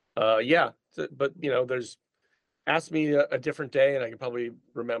 but there's ask me a different day, and I can probably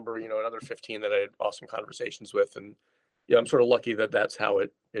remember another 15 that I had awesome conversations with, and I'm sort of lucky that that's how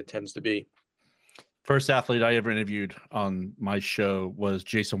it tends to be. First athlete I ever interviewed on my show was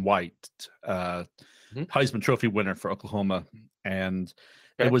Jason White, Heisman Trophy winner for Oklahoma. And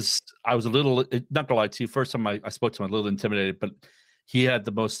I was a little, not gonna lie to you, first time I spoke to him, a little intimidated, but he had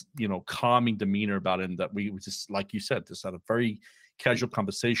the most, calming demeanor about him that we just, like you said, just had a very casual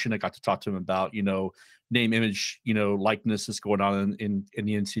conversation. I got to talk to him about, name, image, likeness is going on in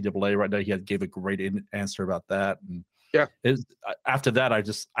the NCAA right now. He gave a great answer about that. And after that, I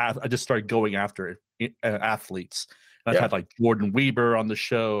just started going after athletes. And I've had like Jordan Weber on the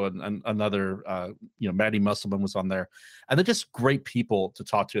show, and another, Maddie Musselman was on there, and they're just great people to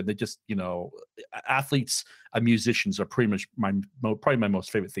talk to. And they just, athletes and musicians are pretty much probably my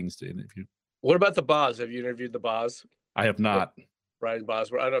most favorite things to interview. What about the Boz? Have you interviewed the Boz? I have not. Brian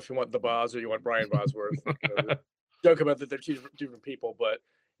Bosworth. I don't know if you want the Boz or you want Brian Bosworth. Joke about that they're two different people, but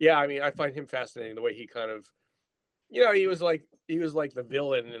yeah, I mean, I find him fascinating the way he kind of, he was like the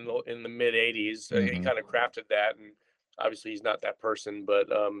villain in the mid '80s. He kind of crafted that, and obviously he's not that person, but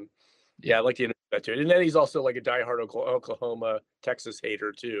I like to interview that too. And then he's also like a diehard Oklahoma, Texas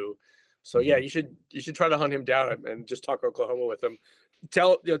hater too. So yeah, you should try to hunt him down and just talk Oklahoma with him.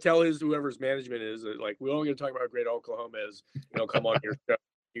 Tell his whoever's management is that, like, we're only going to talk about how great Oklahoma is. Come on your show.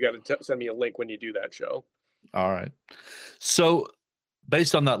 You got to send me a link when you do that show. All right. So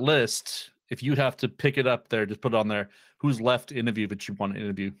based on that list, if you have to pick it up there, just put it on there, who's left to interview that you want to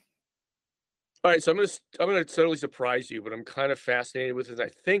interview? All right. So I'm gonna certainly surprise you, but I'm kind of fascinated with it. I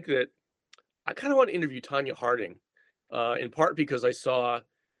think that I kind of want to interview Tanya Harding, in part because I saw,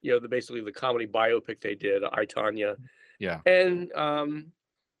 basically the comedy biopic they did, I, Tanya. Yeah. And,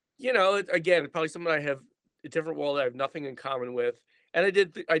 again, probably someone I have a different world I have nothing in common with. And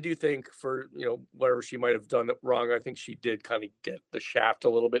I do think for, whatever she might have done wrong, I think she did kind of get the shaft a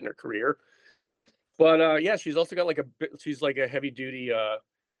little bit in her career. But, she's also got she's like a heavy duty,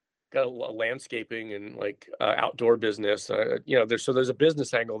 got a landscaping and like outdoor business. There's a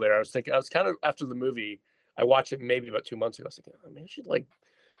business angle there. I was kind of, after the movie, I watched it maybe about 2 months ago. I was thinking, oh, man, I should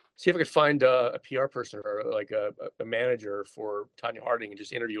see if I could find a PR person or like a manager for Tanya Harding and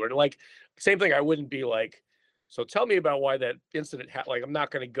just interview her. And like, same thing, I wouldn't be like, so tell me about why that incident happened. Like, I'm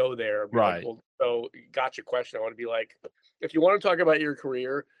not going to go there. Right. Like, well, so gotcha question. I want to be like, if you want to talk about your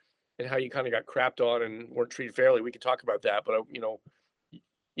career and how you kind of got crapped on and weren't treated fairly, we could talk about that. But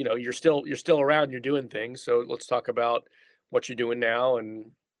you're still around, you're doing things. So let's talk about what you're doing now and,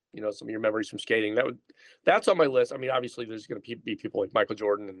 some of your memories from skating. That's on my list. I mean, obviously there's going to be people like Michael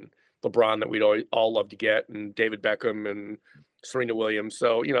Jordan and LeBron that we'd all love to get, and David Beckham and Serena Williams.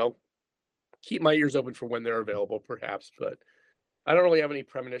 So, keep my ears open for when they're available, perhaps. But I don't really have any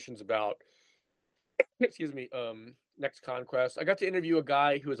premonitions about, excuse me, next conquest. I got to interview a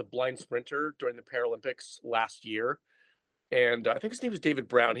guy who was a blind sprinter during the Paralympics last year, and I think his name was David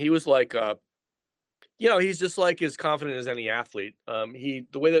Brown. He was like, he's just like as confident as any athlete. The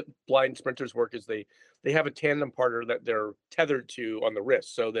way that blind sprinters work is they have a tandem partner that they're tethered to on the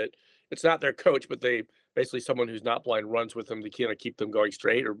wrist, so that it's not their coach, but they basically someone who's not blind runs with them to kind of keep them going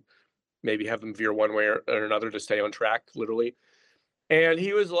straight, or maybe have them veer one way or another to stay on track, literally. And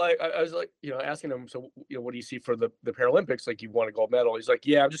he was like, I was like, asking him, so, what do you see for the Paralympics? Like, you won a gold medal. He's like,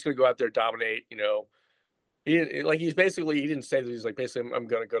 yeah, I'm just going to go out there, dominate, He didn't say that. He's like, basically, I'm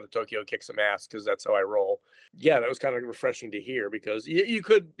going to go to Tokyo, kick some ass, because that's how I roll. Yeah, that was kind of refreshing to hear, because you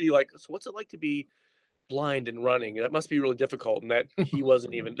could be like, so what's it like to be blind and running? That must be really difficult. And that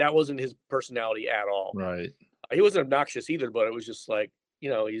that wasn't his personality at all. Right. He wasn't obnoxious either, but it was just like,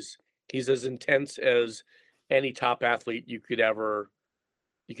 he's as intense as any top athlete you could ever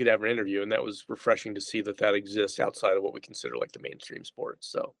interview, and that was refreshing to see that exists outside of what we consider like the mainstream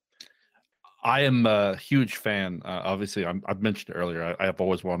sports. So I am a huge fan. Obviously, I've mentioned earlier, I have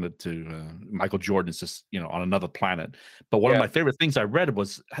always wanted to. Michael Jordan is just, on another planet. But one of my favorite things I read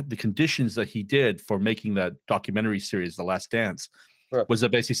was the conditions that he did for making that documentary series, The Last Dance, was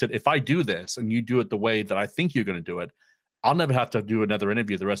that basically said, if I do this and you do it the way that I think you're going to do it, I'll never have to do another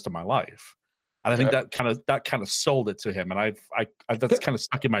interview the rest of my life. And I think that kind of sold it to him, and I that's kind of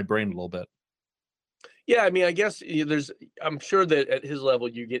stuck in my brain a little bit. Yeah, I mean, I guess I'm sure that at his level,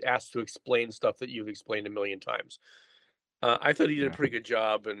 you get asked to explain stuff that you've explained a million times. I thought he did a pretty good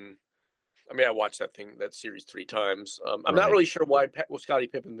job, and I mean, I watched that series 3 times. I'm not really sure why Scottie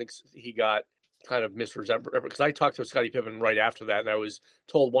Pippen thinks he got kind of misrepresented, because I talked to Scottie Pippen right after that, and I was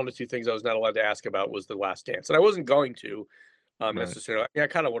told 1 or 2 things I was not allowed to ask about was The Last Dance, and I wasn't going to necessarily. I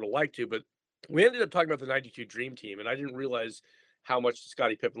kind of would have liked to, but we ended up talking about the '92 Dream Team, and I didn't realize how much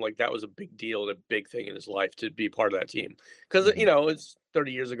Scottie Pippen, like, that was a big deal and a big thing in his life to be part of that team. Because it's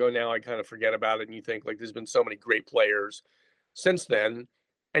 30 years ago now. I kind of forget about it, and you think, like, there's been so many great players since then,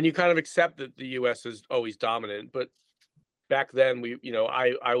 and you kind of accept that the U.S. is always dominant. But back then,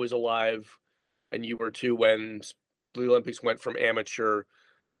 I was alive, and you were too, when the Olympics went from amateur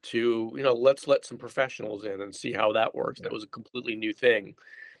to, let's let some professionals in and see how that works. That was a completely new thing.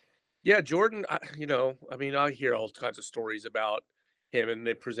 Yeah, Jordan, I mean, I hear all kinds of stories about him, and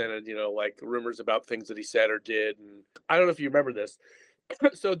they presented, like, rumors about things that he said or did. And I don't know if you remember this.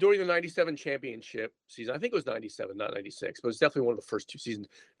 So during the '97 championship season, I think it was '97, not '96, but it's definitely one of the first 2 seasons.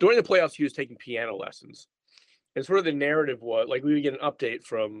 During the playoffs, he was taking piano lessons. And sort of the narrative was, like, we would get an update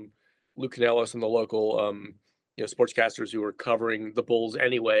from Luke Canellis and the local, sportscasters who were covering the Bulls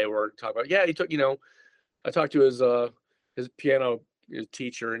anyway, were talking about, yeah, he took, I talked to his piano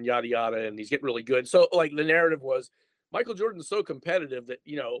teacher and yada yada, and he's getting really good. So, like, the narrative was, Michael Jordan's so competitive that,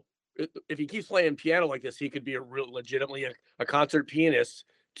 if he keeps playing piano like this, he could be legitimately a concert pianist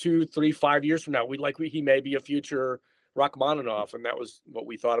 2, 3, 5 years from now. He may be a future Rachmaninoff, and that was what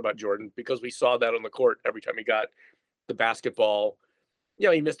we thought about Jordan, because we saw that on the court every time he got the basketball.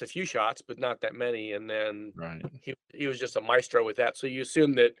 He missed a few shots, but not that many, and then he was just a maestro with that. So you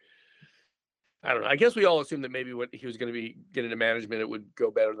assume that, I don't know. I guess we all assumed that maybe when he was going to be getting into management, it would go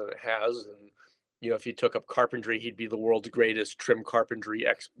better than it has. And, if he took up carpentry, he'd be the world's greatest trim carpentry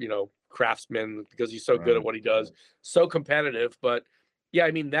craftsman, because he's so good at what he does, so competitive. But yeah,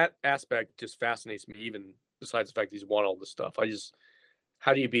 I mean, that aspect just fascinates me, even besides the fact he's won all this stuff.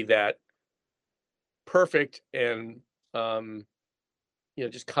 How do you be that perfect and,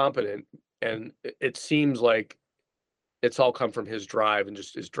 just competent? And it seems like it's all come from his drive, and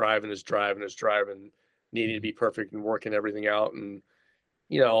just his drive and needing to be perfect and working everything out. And,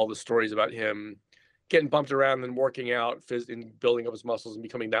 all the stories about him getting bumped around and working out and building up his muscles and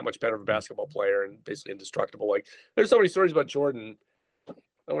becoming that much better of a basketball player and basically indestructible. Like, there's so many stories about Jordan. I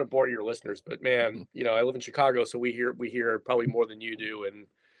don't want to bore your listeners, but man, I live in Chicago, so we hear probably more than you do. And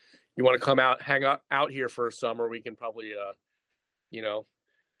you want to come hang out here for a summer, we can probably,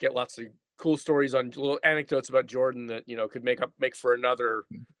 get lots of cool stories on little anecdotes about Jordan that, could make for another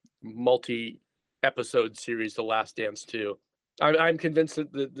multi-episode series, The Last Dance 2. I'm convinced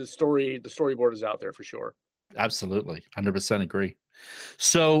that the storyboard is out there for sure. Absolutely. 100% agree.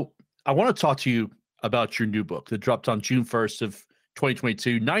 So I want to talk to you about your new book that dropped on June 1st of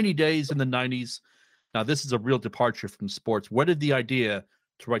 2022, 90 Days in the 90s. Now, this is a real departure from sports. Where did the idea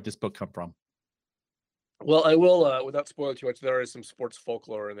to write this book come from? Well, I will, without spoiling too much, there is some sports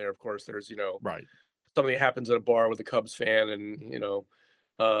folklore in there. Of course, there's, something that happens at a bar with a Cubs fan, and,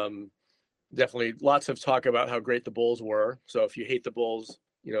 definitely lots of talk about how great the Bulls were. So if you hate the Bulls,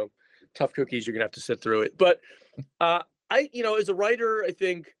 tough cookies, you're going to have to sit through it. But as a writer, I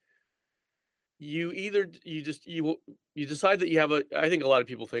think you decide that you have I think a lot of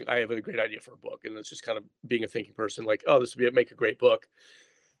people think I have a great idea for a book, and it's just kind of being a thinking person, like, oh, this would make a great book.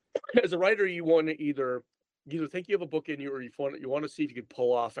 As a writer, you want to either think you have a book in you, or you want to see if you could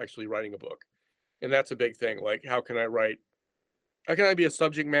pull off actually writing a book. And that's a big thing. Like, how can I be a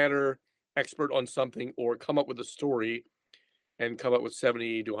subject matter expert on something, or come up with a story and come up with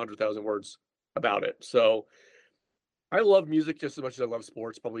 70 to 100,000 words about it? So I love music just as much as I love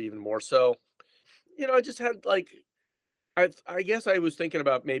sports, probably even more so. I just had I guess I was thinking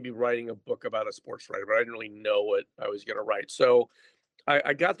about maybe writing a book about a sports writer, but I didn't really know what I was going to write. So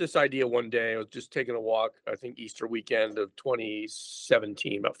I got this idea one day. I was just taking a walk, I think Easter weekend of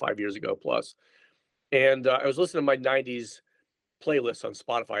 2017, about 5 years ago plus. And I was listening to my 90s playlists on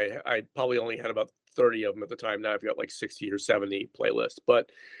Spotify. I probably only had about 30 of them at the time. Now I've got like 60 or 70 playlists.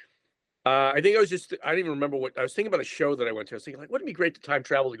 But I think I didn't even remember what I was thinking about. A show that I went to. I was thinking, like, wouldn't it be great to time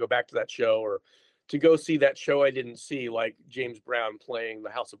travel to go back to that show, or to go see that show I didn't see, like James Brown playing the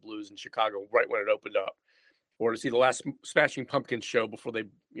House of Blues in Chicago right when it opened up, or to see the last Smashing Pumpkins show before they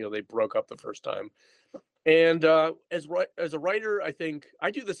broke up the first time. And as a writer, I think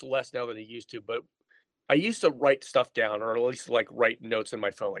I do this less now than I used to, but I used to write stuff down, or at least like write notes in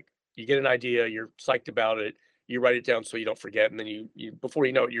my phone. Like, you get an idea, you're psyched about it, you write it down so you don't forget, and then you before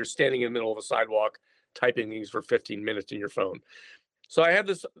you know it, you're standing in the middle of a sidewalk typing things for 15 minutes in your phone. So I had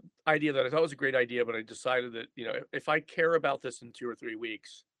this idea that I thought was a great idea, but I decided that, if I care about this in 2 or 3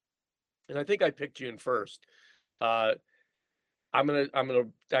 weeks, and I think I picked June 1st, uh, I'm gonna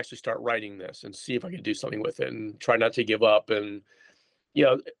actually start writing this and see if I can do something with it, and try not to give up. And you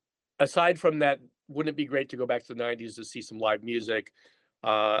know, aside from that, wouldn't it be great to go back to the 90s to see some live music?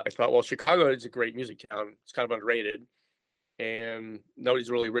 I thought, well, Chicago is a great music town. It's kind of underrated, and nobody's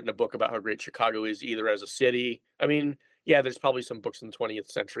really written a book about how great Chicago is either as a city. I mean, yeah, there's probably some books in the 20th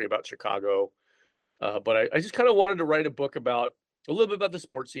century about Chicago, but I just kind of wanted to write a book about a little bit about the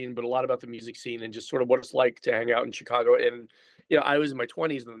sports scene, but a lot about the music scene, and just sort of what it's like to hang out in Chicago. And I was in my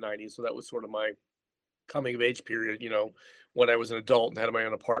 20s in the 90s, so that was sort of my coming of age period. When I was an adult and had my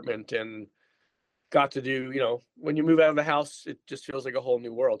own apartment and got to do, when you move out of the house, it just feels like a whole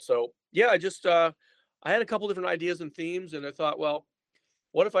new world. So yeah, I had a couple different ideas and themes, and I thought, well,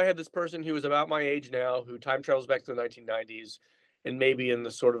 what if I had this person who was about my age now, who time travels back to the 1990s, and maybe in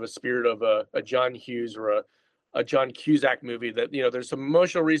the sort of a spirit of a John Hughes or a John Cusack movie, that, there's some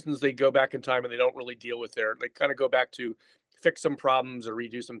emotional reasons they go back in time and they don't really deal with they kind of go back to fix some problems or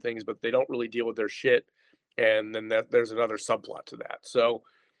redo some things, but they don't really deal with their shit. And then there's another subplot to that. So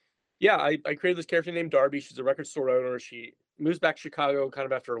yeah, I created this character named Darby. She's a record store owner. She moves back to Chicago kind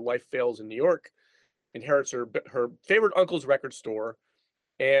of after her life fails in New York, inherits her favorite uncle's record store.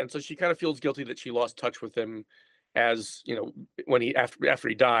 And so she kind of feels guilty that she lost touch with him, as when after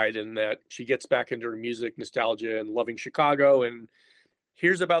he died, and that she gets back into her music nostalgia and loving Chicago, and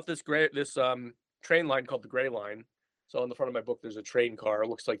hears about this train line called the Gray Line. So on the front of my book, there's a train car. It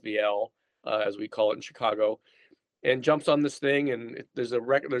looks like the L, as we call it in Chicago, and jumps on this thing. And there's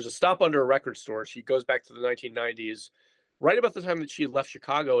a stop under a record store. She goes back to the 1990s, right about the time that she left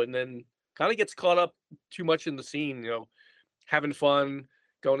Chicago, and then kind of gets caught up too much in the scene, having fun,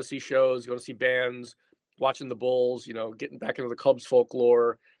 going to see shows, going to see bands, watching the Bulls, getting back into the Cubs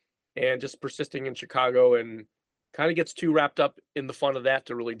folklore, and just persisting in Chicago, and kind of gets too wrapped up in the fun of that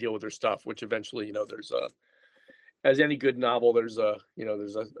to really deal with her stuff, which eventually, there's as any good novel, there's a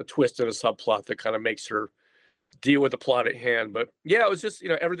twist and a subplot that kind of makes her deal with the plot at hand. But yeah, it was just,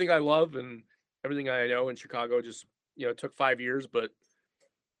 everything I love and everything I know in Chicago just, it took 5 years, but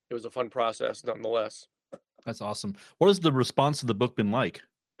it was a fun process nonetheless. That's awesome. What has the response to the book been like?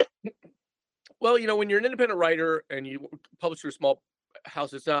 Well, when you're an independent writer and you publish through a small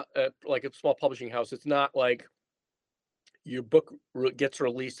house, it's not like a small publishing house. It's not like your book gets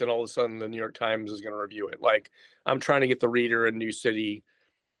released and all of a sudden the New York Times is going to review it. Like, I'm trying to get the reader in New City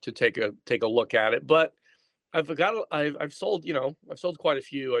to take a look at it. But I've sold quite a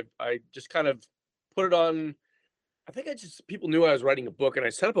few. I just kind of put it on. I think people knew I was writing a book, and I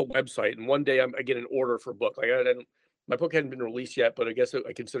set up a website, and one day I get an order for a book. Like, my book hadn't been released yet, but I guess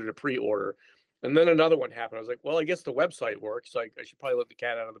I considered a pre-order. And then another one happened. I was like, well, I guess the website works. Like, I should probably let the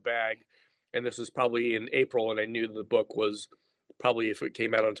cat out of the bag. And this was probably in April, and I knew the book was probably, if it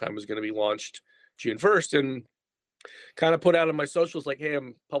came out on time, was going to be launched June 1st. And kind of put out on my socials, like, hey,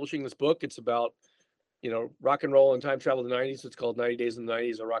 I'm publishing this book. It's about, rock and roll and time travel in the 90s. It's called 90 Days in the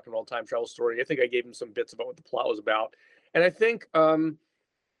 90s, a rock and roll time travel story. I think I gave him some bits about what the plot was about. And I think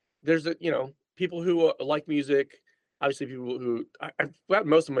there's people who like music, obviously people who I've got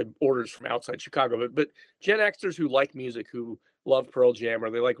most of my orders from outside Chicago, but Gen Xers who like music, who love Pearl Jam or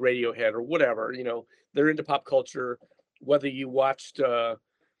they like Radiohead or whatever, they're into pop culture. Whether you watched,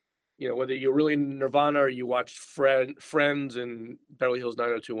 whether you're really into Nirvana or you watched Friends and Beverly Hills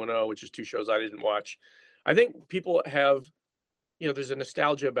 90210, which is two shows I didn't watch. I think people have, there's a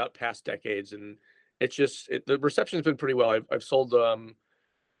nostalgia about past decades, and it's just the reception's been pretty well. I've sold, I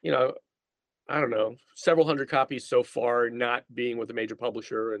don't know, several hundred copies so far, not being with a major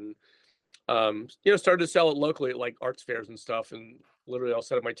publisher, and started to sell it locally at like arts fairs and stuff. And literally, I'll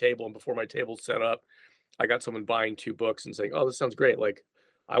set up my table, and before my table's set up, I got someone buying 2 books and saying, "Oh, this sounds great! Like,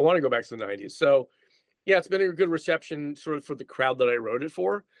 I want to go back to the '90s." So, yeah, it's been a good reception, sort of for the crowd that I wrote it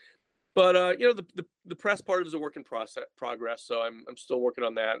for. But the press part is a work in progress. So I'm still working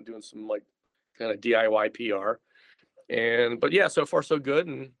on that and doing some like kind of DIY PR. But yeah, so far so good.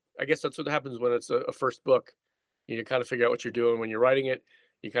 And I guess that's what happens when it's a first book. You kind of figure out what you're doing when you're writing it.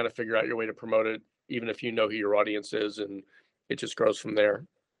 You kind of figure out your way to promote it, even if you know who your audience is, and it just grows from there.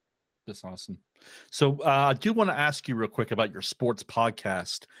 That's awesome. So I do want to ask you real quick about your sports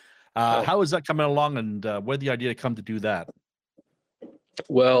podcast. How is that coming along, and where did the idea come to do that?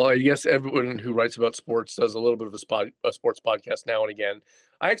 Well, I guess everyone who writes about sports does a little bit of a sports podcast now and again.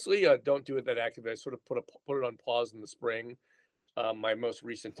 I actually don't do it that actively. I sort of put it on pause in the spring. My most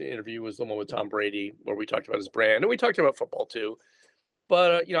recent interview was the one with Tom Brady, where we talked about his brand, and we talked about football too.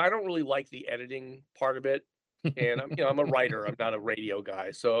 But I don't really like the editing part of it, and I'm a writer. I'm not a radio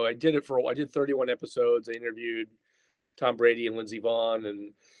guy, so I did 31 episodes. I interviewed Tom Brady and Lindsey Vonn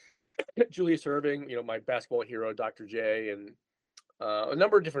and Julius Erving, my basketball hero, Dr. J, and a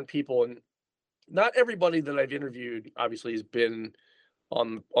number of different people. And not everybody that I've interviewed obviously has been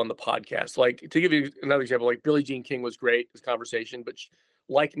on the podcast. Like, to give you another example, like Billie Jean King was great, this conversation, but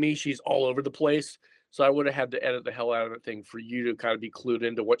like me, she's all over the place. So I would have had to edit the hell out of the thing for you to kind of be clued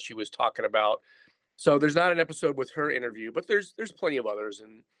into what she was talking about. So there's not an episode with her interview, but there's plenty of others.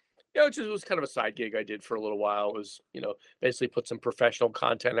 And it just was kind of a side gig I did for a little while. It was, basically put some professional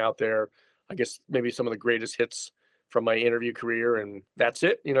content out there. I guess maybe some of the greatest hits from my interview career, and that's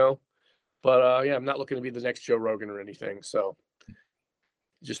it, But yeah, I'm not looking to be the next Joe Rogan or anything. So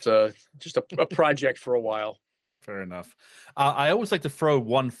just a project for a while. Fair enough. I always like to throw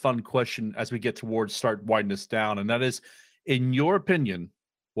one fun question as we get towards start winding this down, and that is, in your opinion,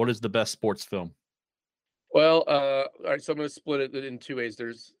 what is the best sports film? Well, all right, so I'm going to split it in 2 ways.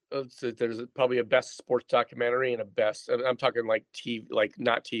 There's probably a best sports documentary and a best. I'm talking like TV, like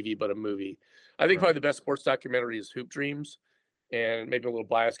not TV, but a movie. I think probably the best sports documentary is Hoop Dreams, and maybe a little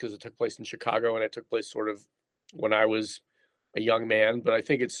biased because it took place in Chicago and it took place sort of when I was a young man. But I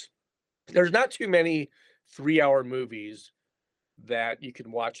think there's not too many 3-hour movies that you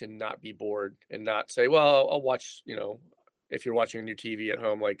can watch and not be bored and not say, well, I'll watch, if you're watching on your TV at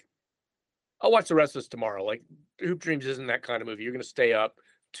home, like, I'll watch the rest of this tomorrow. Like, Hoop Dreams isn't that kind of movie. You're going to stay up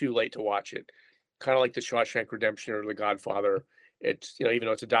too late to watch it. Kind of like The Shawshank Redemption or The Godfather. It's, even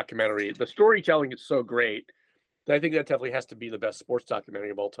though it's a documentary, the storytelling is so great that I think that definitely has to be the best sports documentary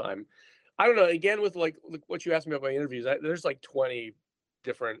of all time. I don't know. Again, with like what you asked me about my interviews, there's like 20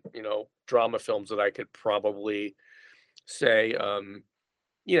 different, drama films that I could probably say,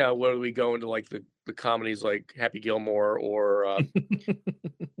 whether we go into like the comedies like Happy Gilmore or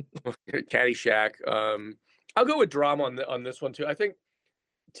Caddyshack. I'll go with drama on this one too. I think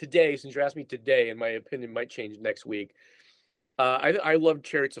today, since you asked me today, and my opinion might change next week. I loved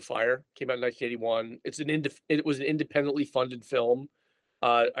Chariots of Fire. Came out in 1981. It was an independently funded film.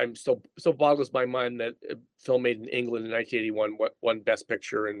 I'm still boggles my mind that a film made in England in 1981 won Best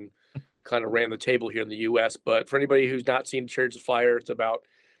Picture and kind of ran the table here in the U.S. But for anybody who's not seen Chariots of Fire, it's about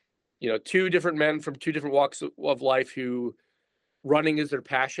 2 different men from 2 different walks of life who running is their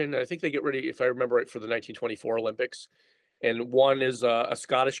passion. I think they get ready, if I remember right, for the 1924 Olympics. And one is a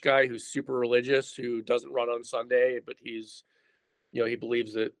Scottish guy who's super religious, who doesn't run on Sunday, but he's, he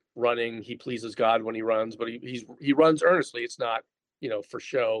believes that running, he pleases God when he runs, but he runs earnestly. It's not, for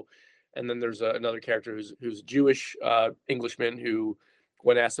show. And then there's another character who's Jewish Englishman who,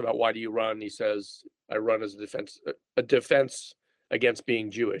 when asked about why do you run, he says, I run as a defense against being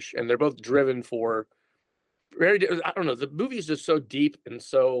Jewish. And they're both driven for I don't know. The movie is just so deep and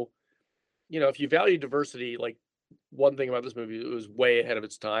so, if you value diversity, like one thing about this movie, it was way ahead of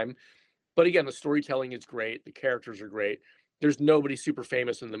its time. But again, the storytelling is great. The characters are great. There's nobody super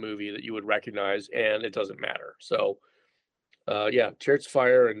famous in the movie that you would recognize, and it doesn't matter. So, yeah, Chariots of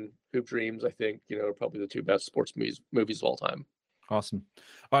Fire and Hoop Dreams, I think, are probably the 2 best sports movies of all time. Awesome.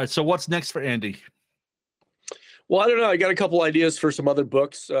 All right. So what's next for Andy? Well, I don't know. I got a couple ideas for some other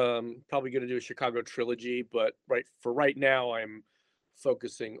books. Probably going to do a Chicago trilogy, but right now, I'm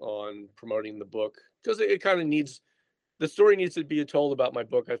focusing on promoting the book because it kind of needs the story needs to be told about my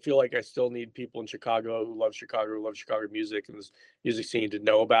book. I feel like I still need people in Chicago who love Chicago music and this music scene to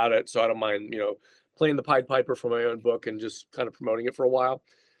know about it. So I don't mind, playing the Pied Piper for my own book and just kind of promoting it for a while.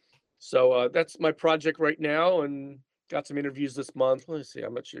 So that's my project right now, and got some interviews this month. Let me see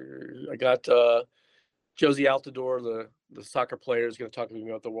how much I got. Josie Altidore, the soccer player, is going to talk to me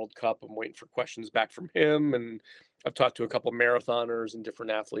about the World Cup. I'm waiting for questions back from him, and I've talked to a couple marathoners and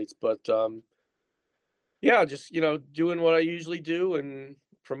different athletes. But yeah, just doing what I usually do and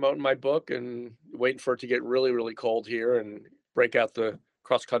promoting my book and waiting for it to get really, really cold here and break out the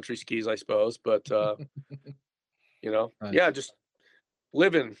cross country skis, I suppose. But Nice. yeah, just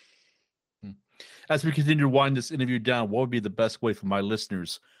living. As we continue to wind this interview down, what would be the best way for my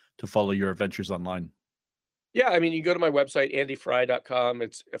listeners to follow your adventures online? Yeah, I mean, you go to my website, andyfrye.com.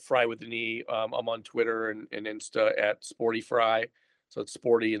 It's Frye with an E. I'm on Twitter and Insta at Sporty Frye. So it's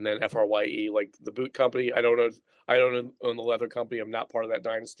Sporty and then Frye, like the boot company. I don't own the leather company. I'm not part of that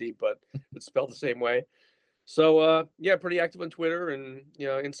dynasty, but it's spelled the same way. So yeah, pretty active on Twitter and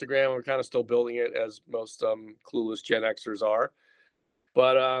Instagram. We're kind of still building it, as most clueless Gen Xers are.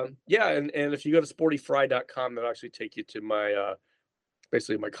 But yeah, and if you go to sportyfrye.com, that'll actually take you to my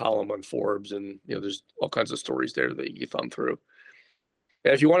basically my column on Forbes, and there's all kinds of stories there that you thumb through.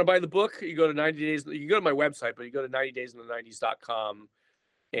 And if you want to buy the book, you go to 90 days. You go to my website, but you go to 90daysintheNineties.com,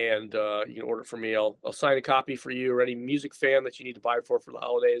 and you can order it from me. I'll sign a copy for you or any music fan that you need to buy for the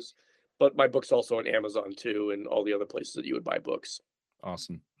holidays. But my book's also on Amazon too, and all the other places that you would buy books.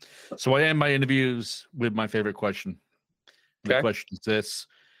 Awesome. So I end my interviews with my favorite question. The question is this: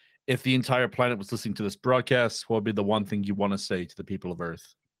 if the entire planet was listening to this broadcast, what would be the one thing you want to say to the people of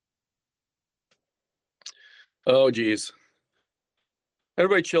Earth? Oh, geez.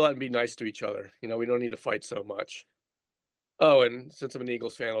 Everybody chill out and be nice to each other. We don't need to fight so much. Oh, and since I'm an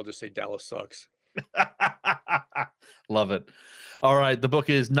Eagles fan, I'll just say Dallas sucks. Love it. All right. The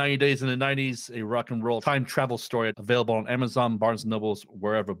book is 90 Days in the 90s, a rock and roll time travel story, available on Amazon, Barnes & Nobles,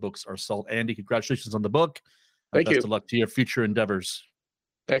 wherever books are sold. Andy, congratulations on the book. Thank you. Best of luck to your future endeavors.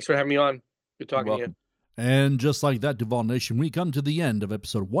 Thanks for having me on. Good talking to you. And just like that, Duval Nation, we come to the end of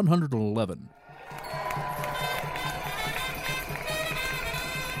episode 111.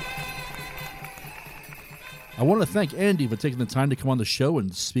 I want to thank Andy for taking the time to come on the show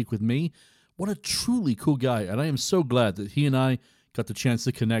and speak with me. What a truly cool guy, and I am so glad that he and I got the chance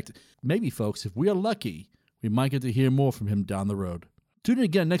to connect. Maybe, folks, if we are lucky, we might get to hear more from him down the road. Tune in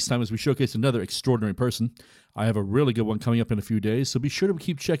again next time as we showcase another extraordinary person. I have a really good one coming up in a few days, so be sure to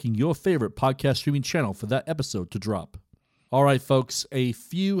keep checking your favorite podcast streaming channel for that episode to drop. All right, folks, a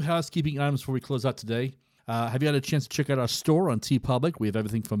few housekeeping items before we close out today. Have you had a chance to check out our store on TeePublic? We have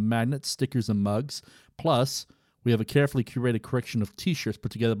everything from magnets, stickers, and mugs. Plus, we have a carefully curated collection of t-shirts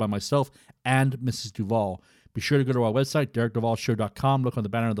put together by myself and Mrs. Duval. Be sure to go to our website, DerekDuvalShow.com. Look on the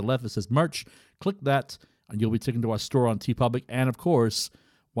banner on the left. It says merch. Click that, and you'll be taken to our store on TeePublic. And, of course,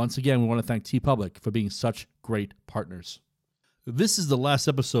 once again, we want to thank TeePublic for being such great partners. This is the last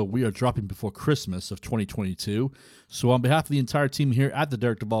episode we are dropping before Christmas of 2022. So on behalf of the entire team here at the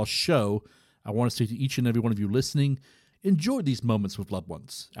Derek Duval Show, I want to say to each and every one of you listening, enjoy these moments with loved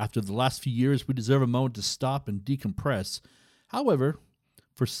ones. After the last few years, we deserve a moment to stop and decompress. However,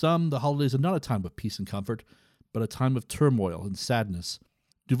 for some, the holidays are not a time of peace and comfort, but a time of turmoil and sadness.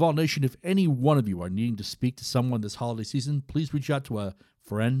 Duval Nation, if any one of you are needing to speak to someone this holiday season, please reach out to a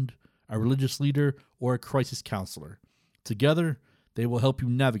friend, a religious leader, or a crisis counselor. Together, they will help you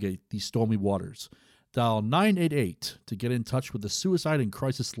navigate these stormy waters. Dial 988 to get in touch with the Suicide and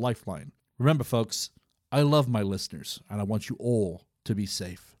Crisis Lifeline. Remember, folks, I love my listeners, and I want you all to be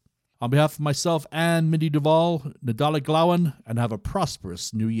safe. On behalf of myself and Mindy Duval, Nadala Glawan, and have a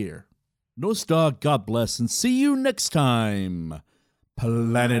prosperous new year. Nostar, God bless, and see you next time,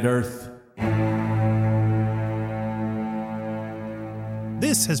 Planet Earth.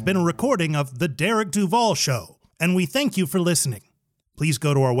 This has been a recording of The Derek Duval Show, and we thank you for listening. Please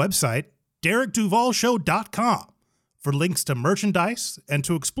go to our website, DerekDuvalShow.com, for links to merchandise and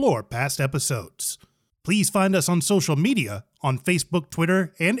to explore past episodes. Please find us on social media on Facebook,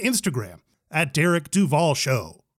 Twitter, and Instagram at Derek Duval Show.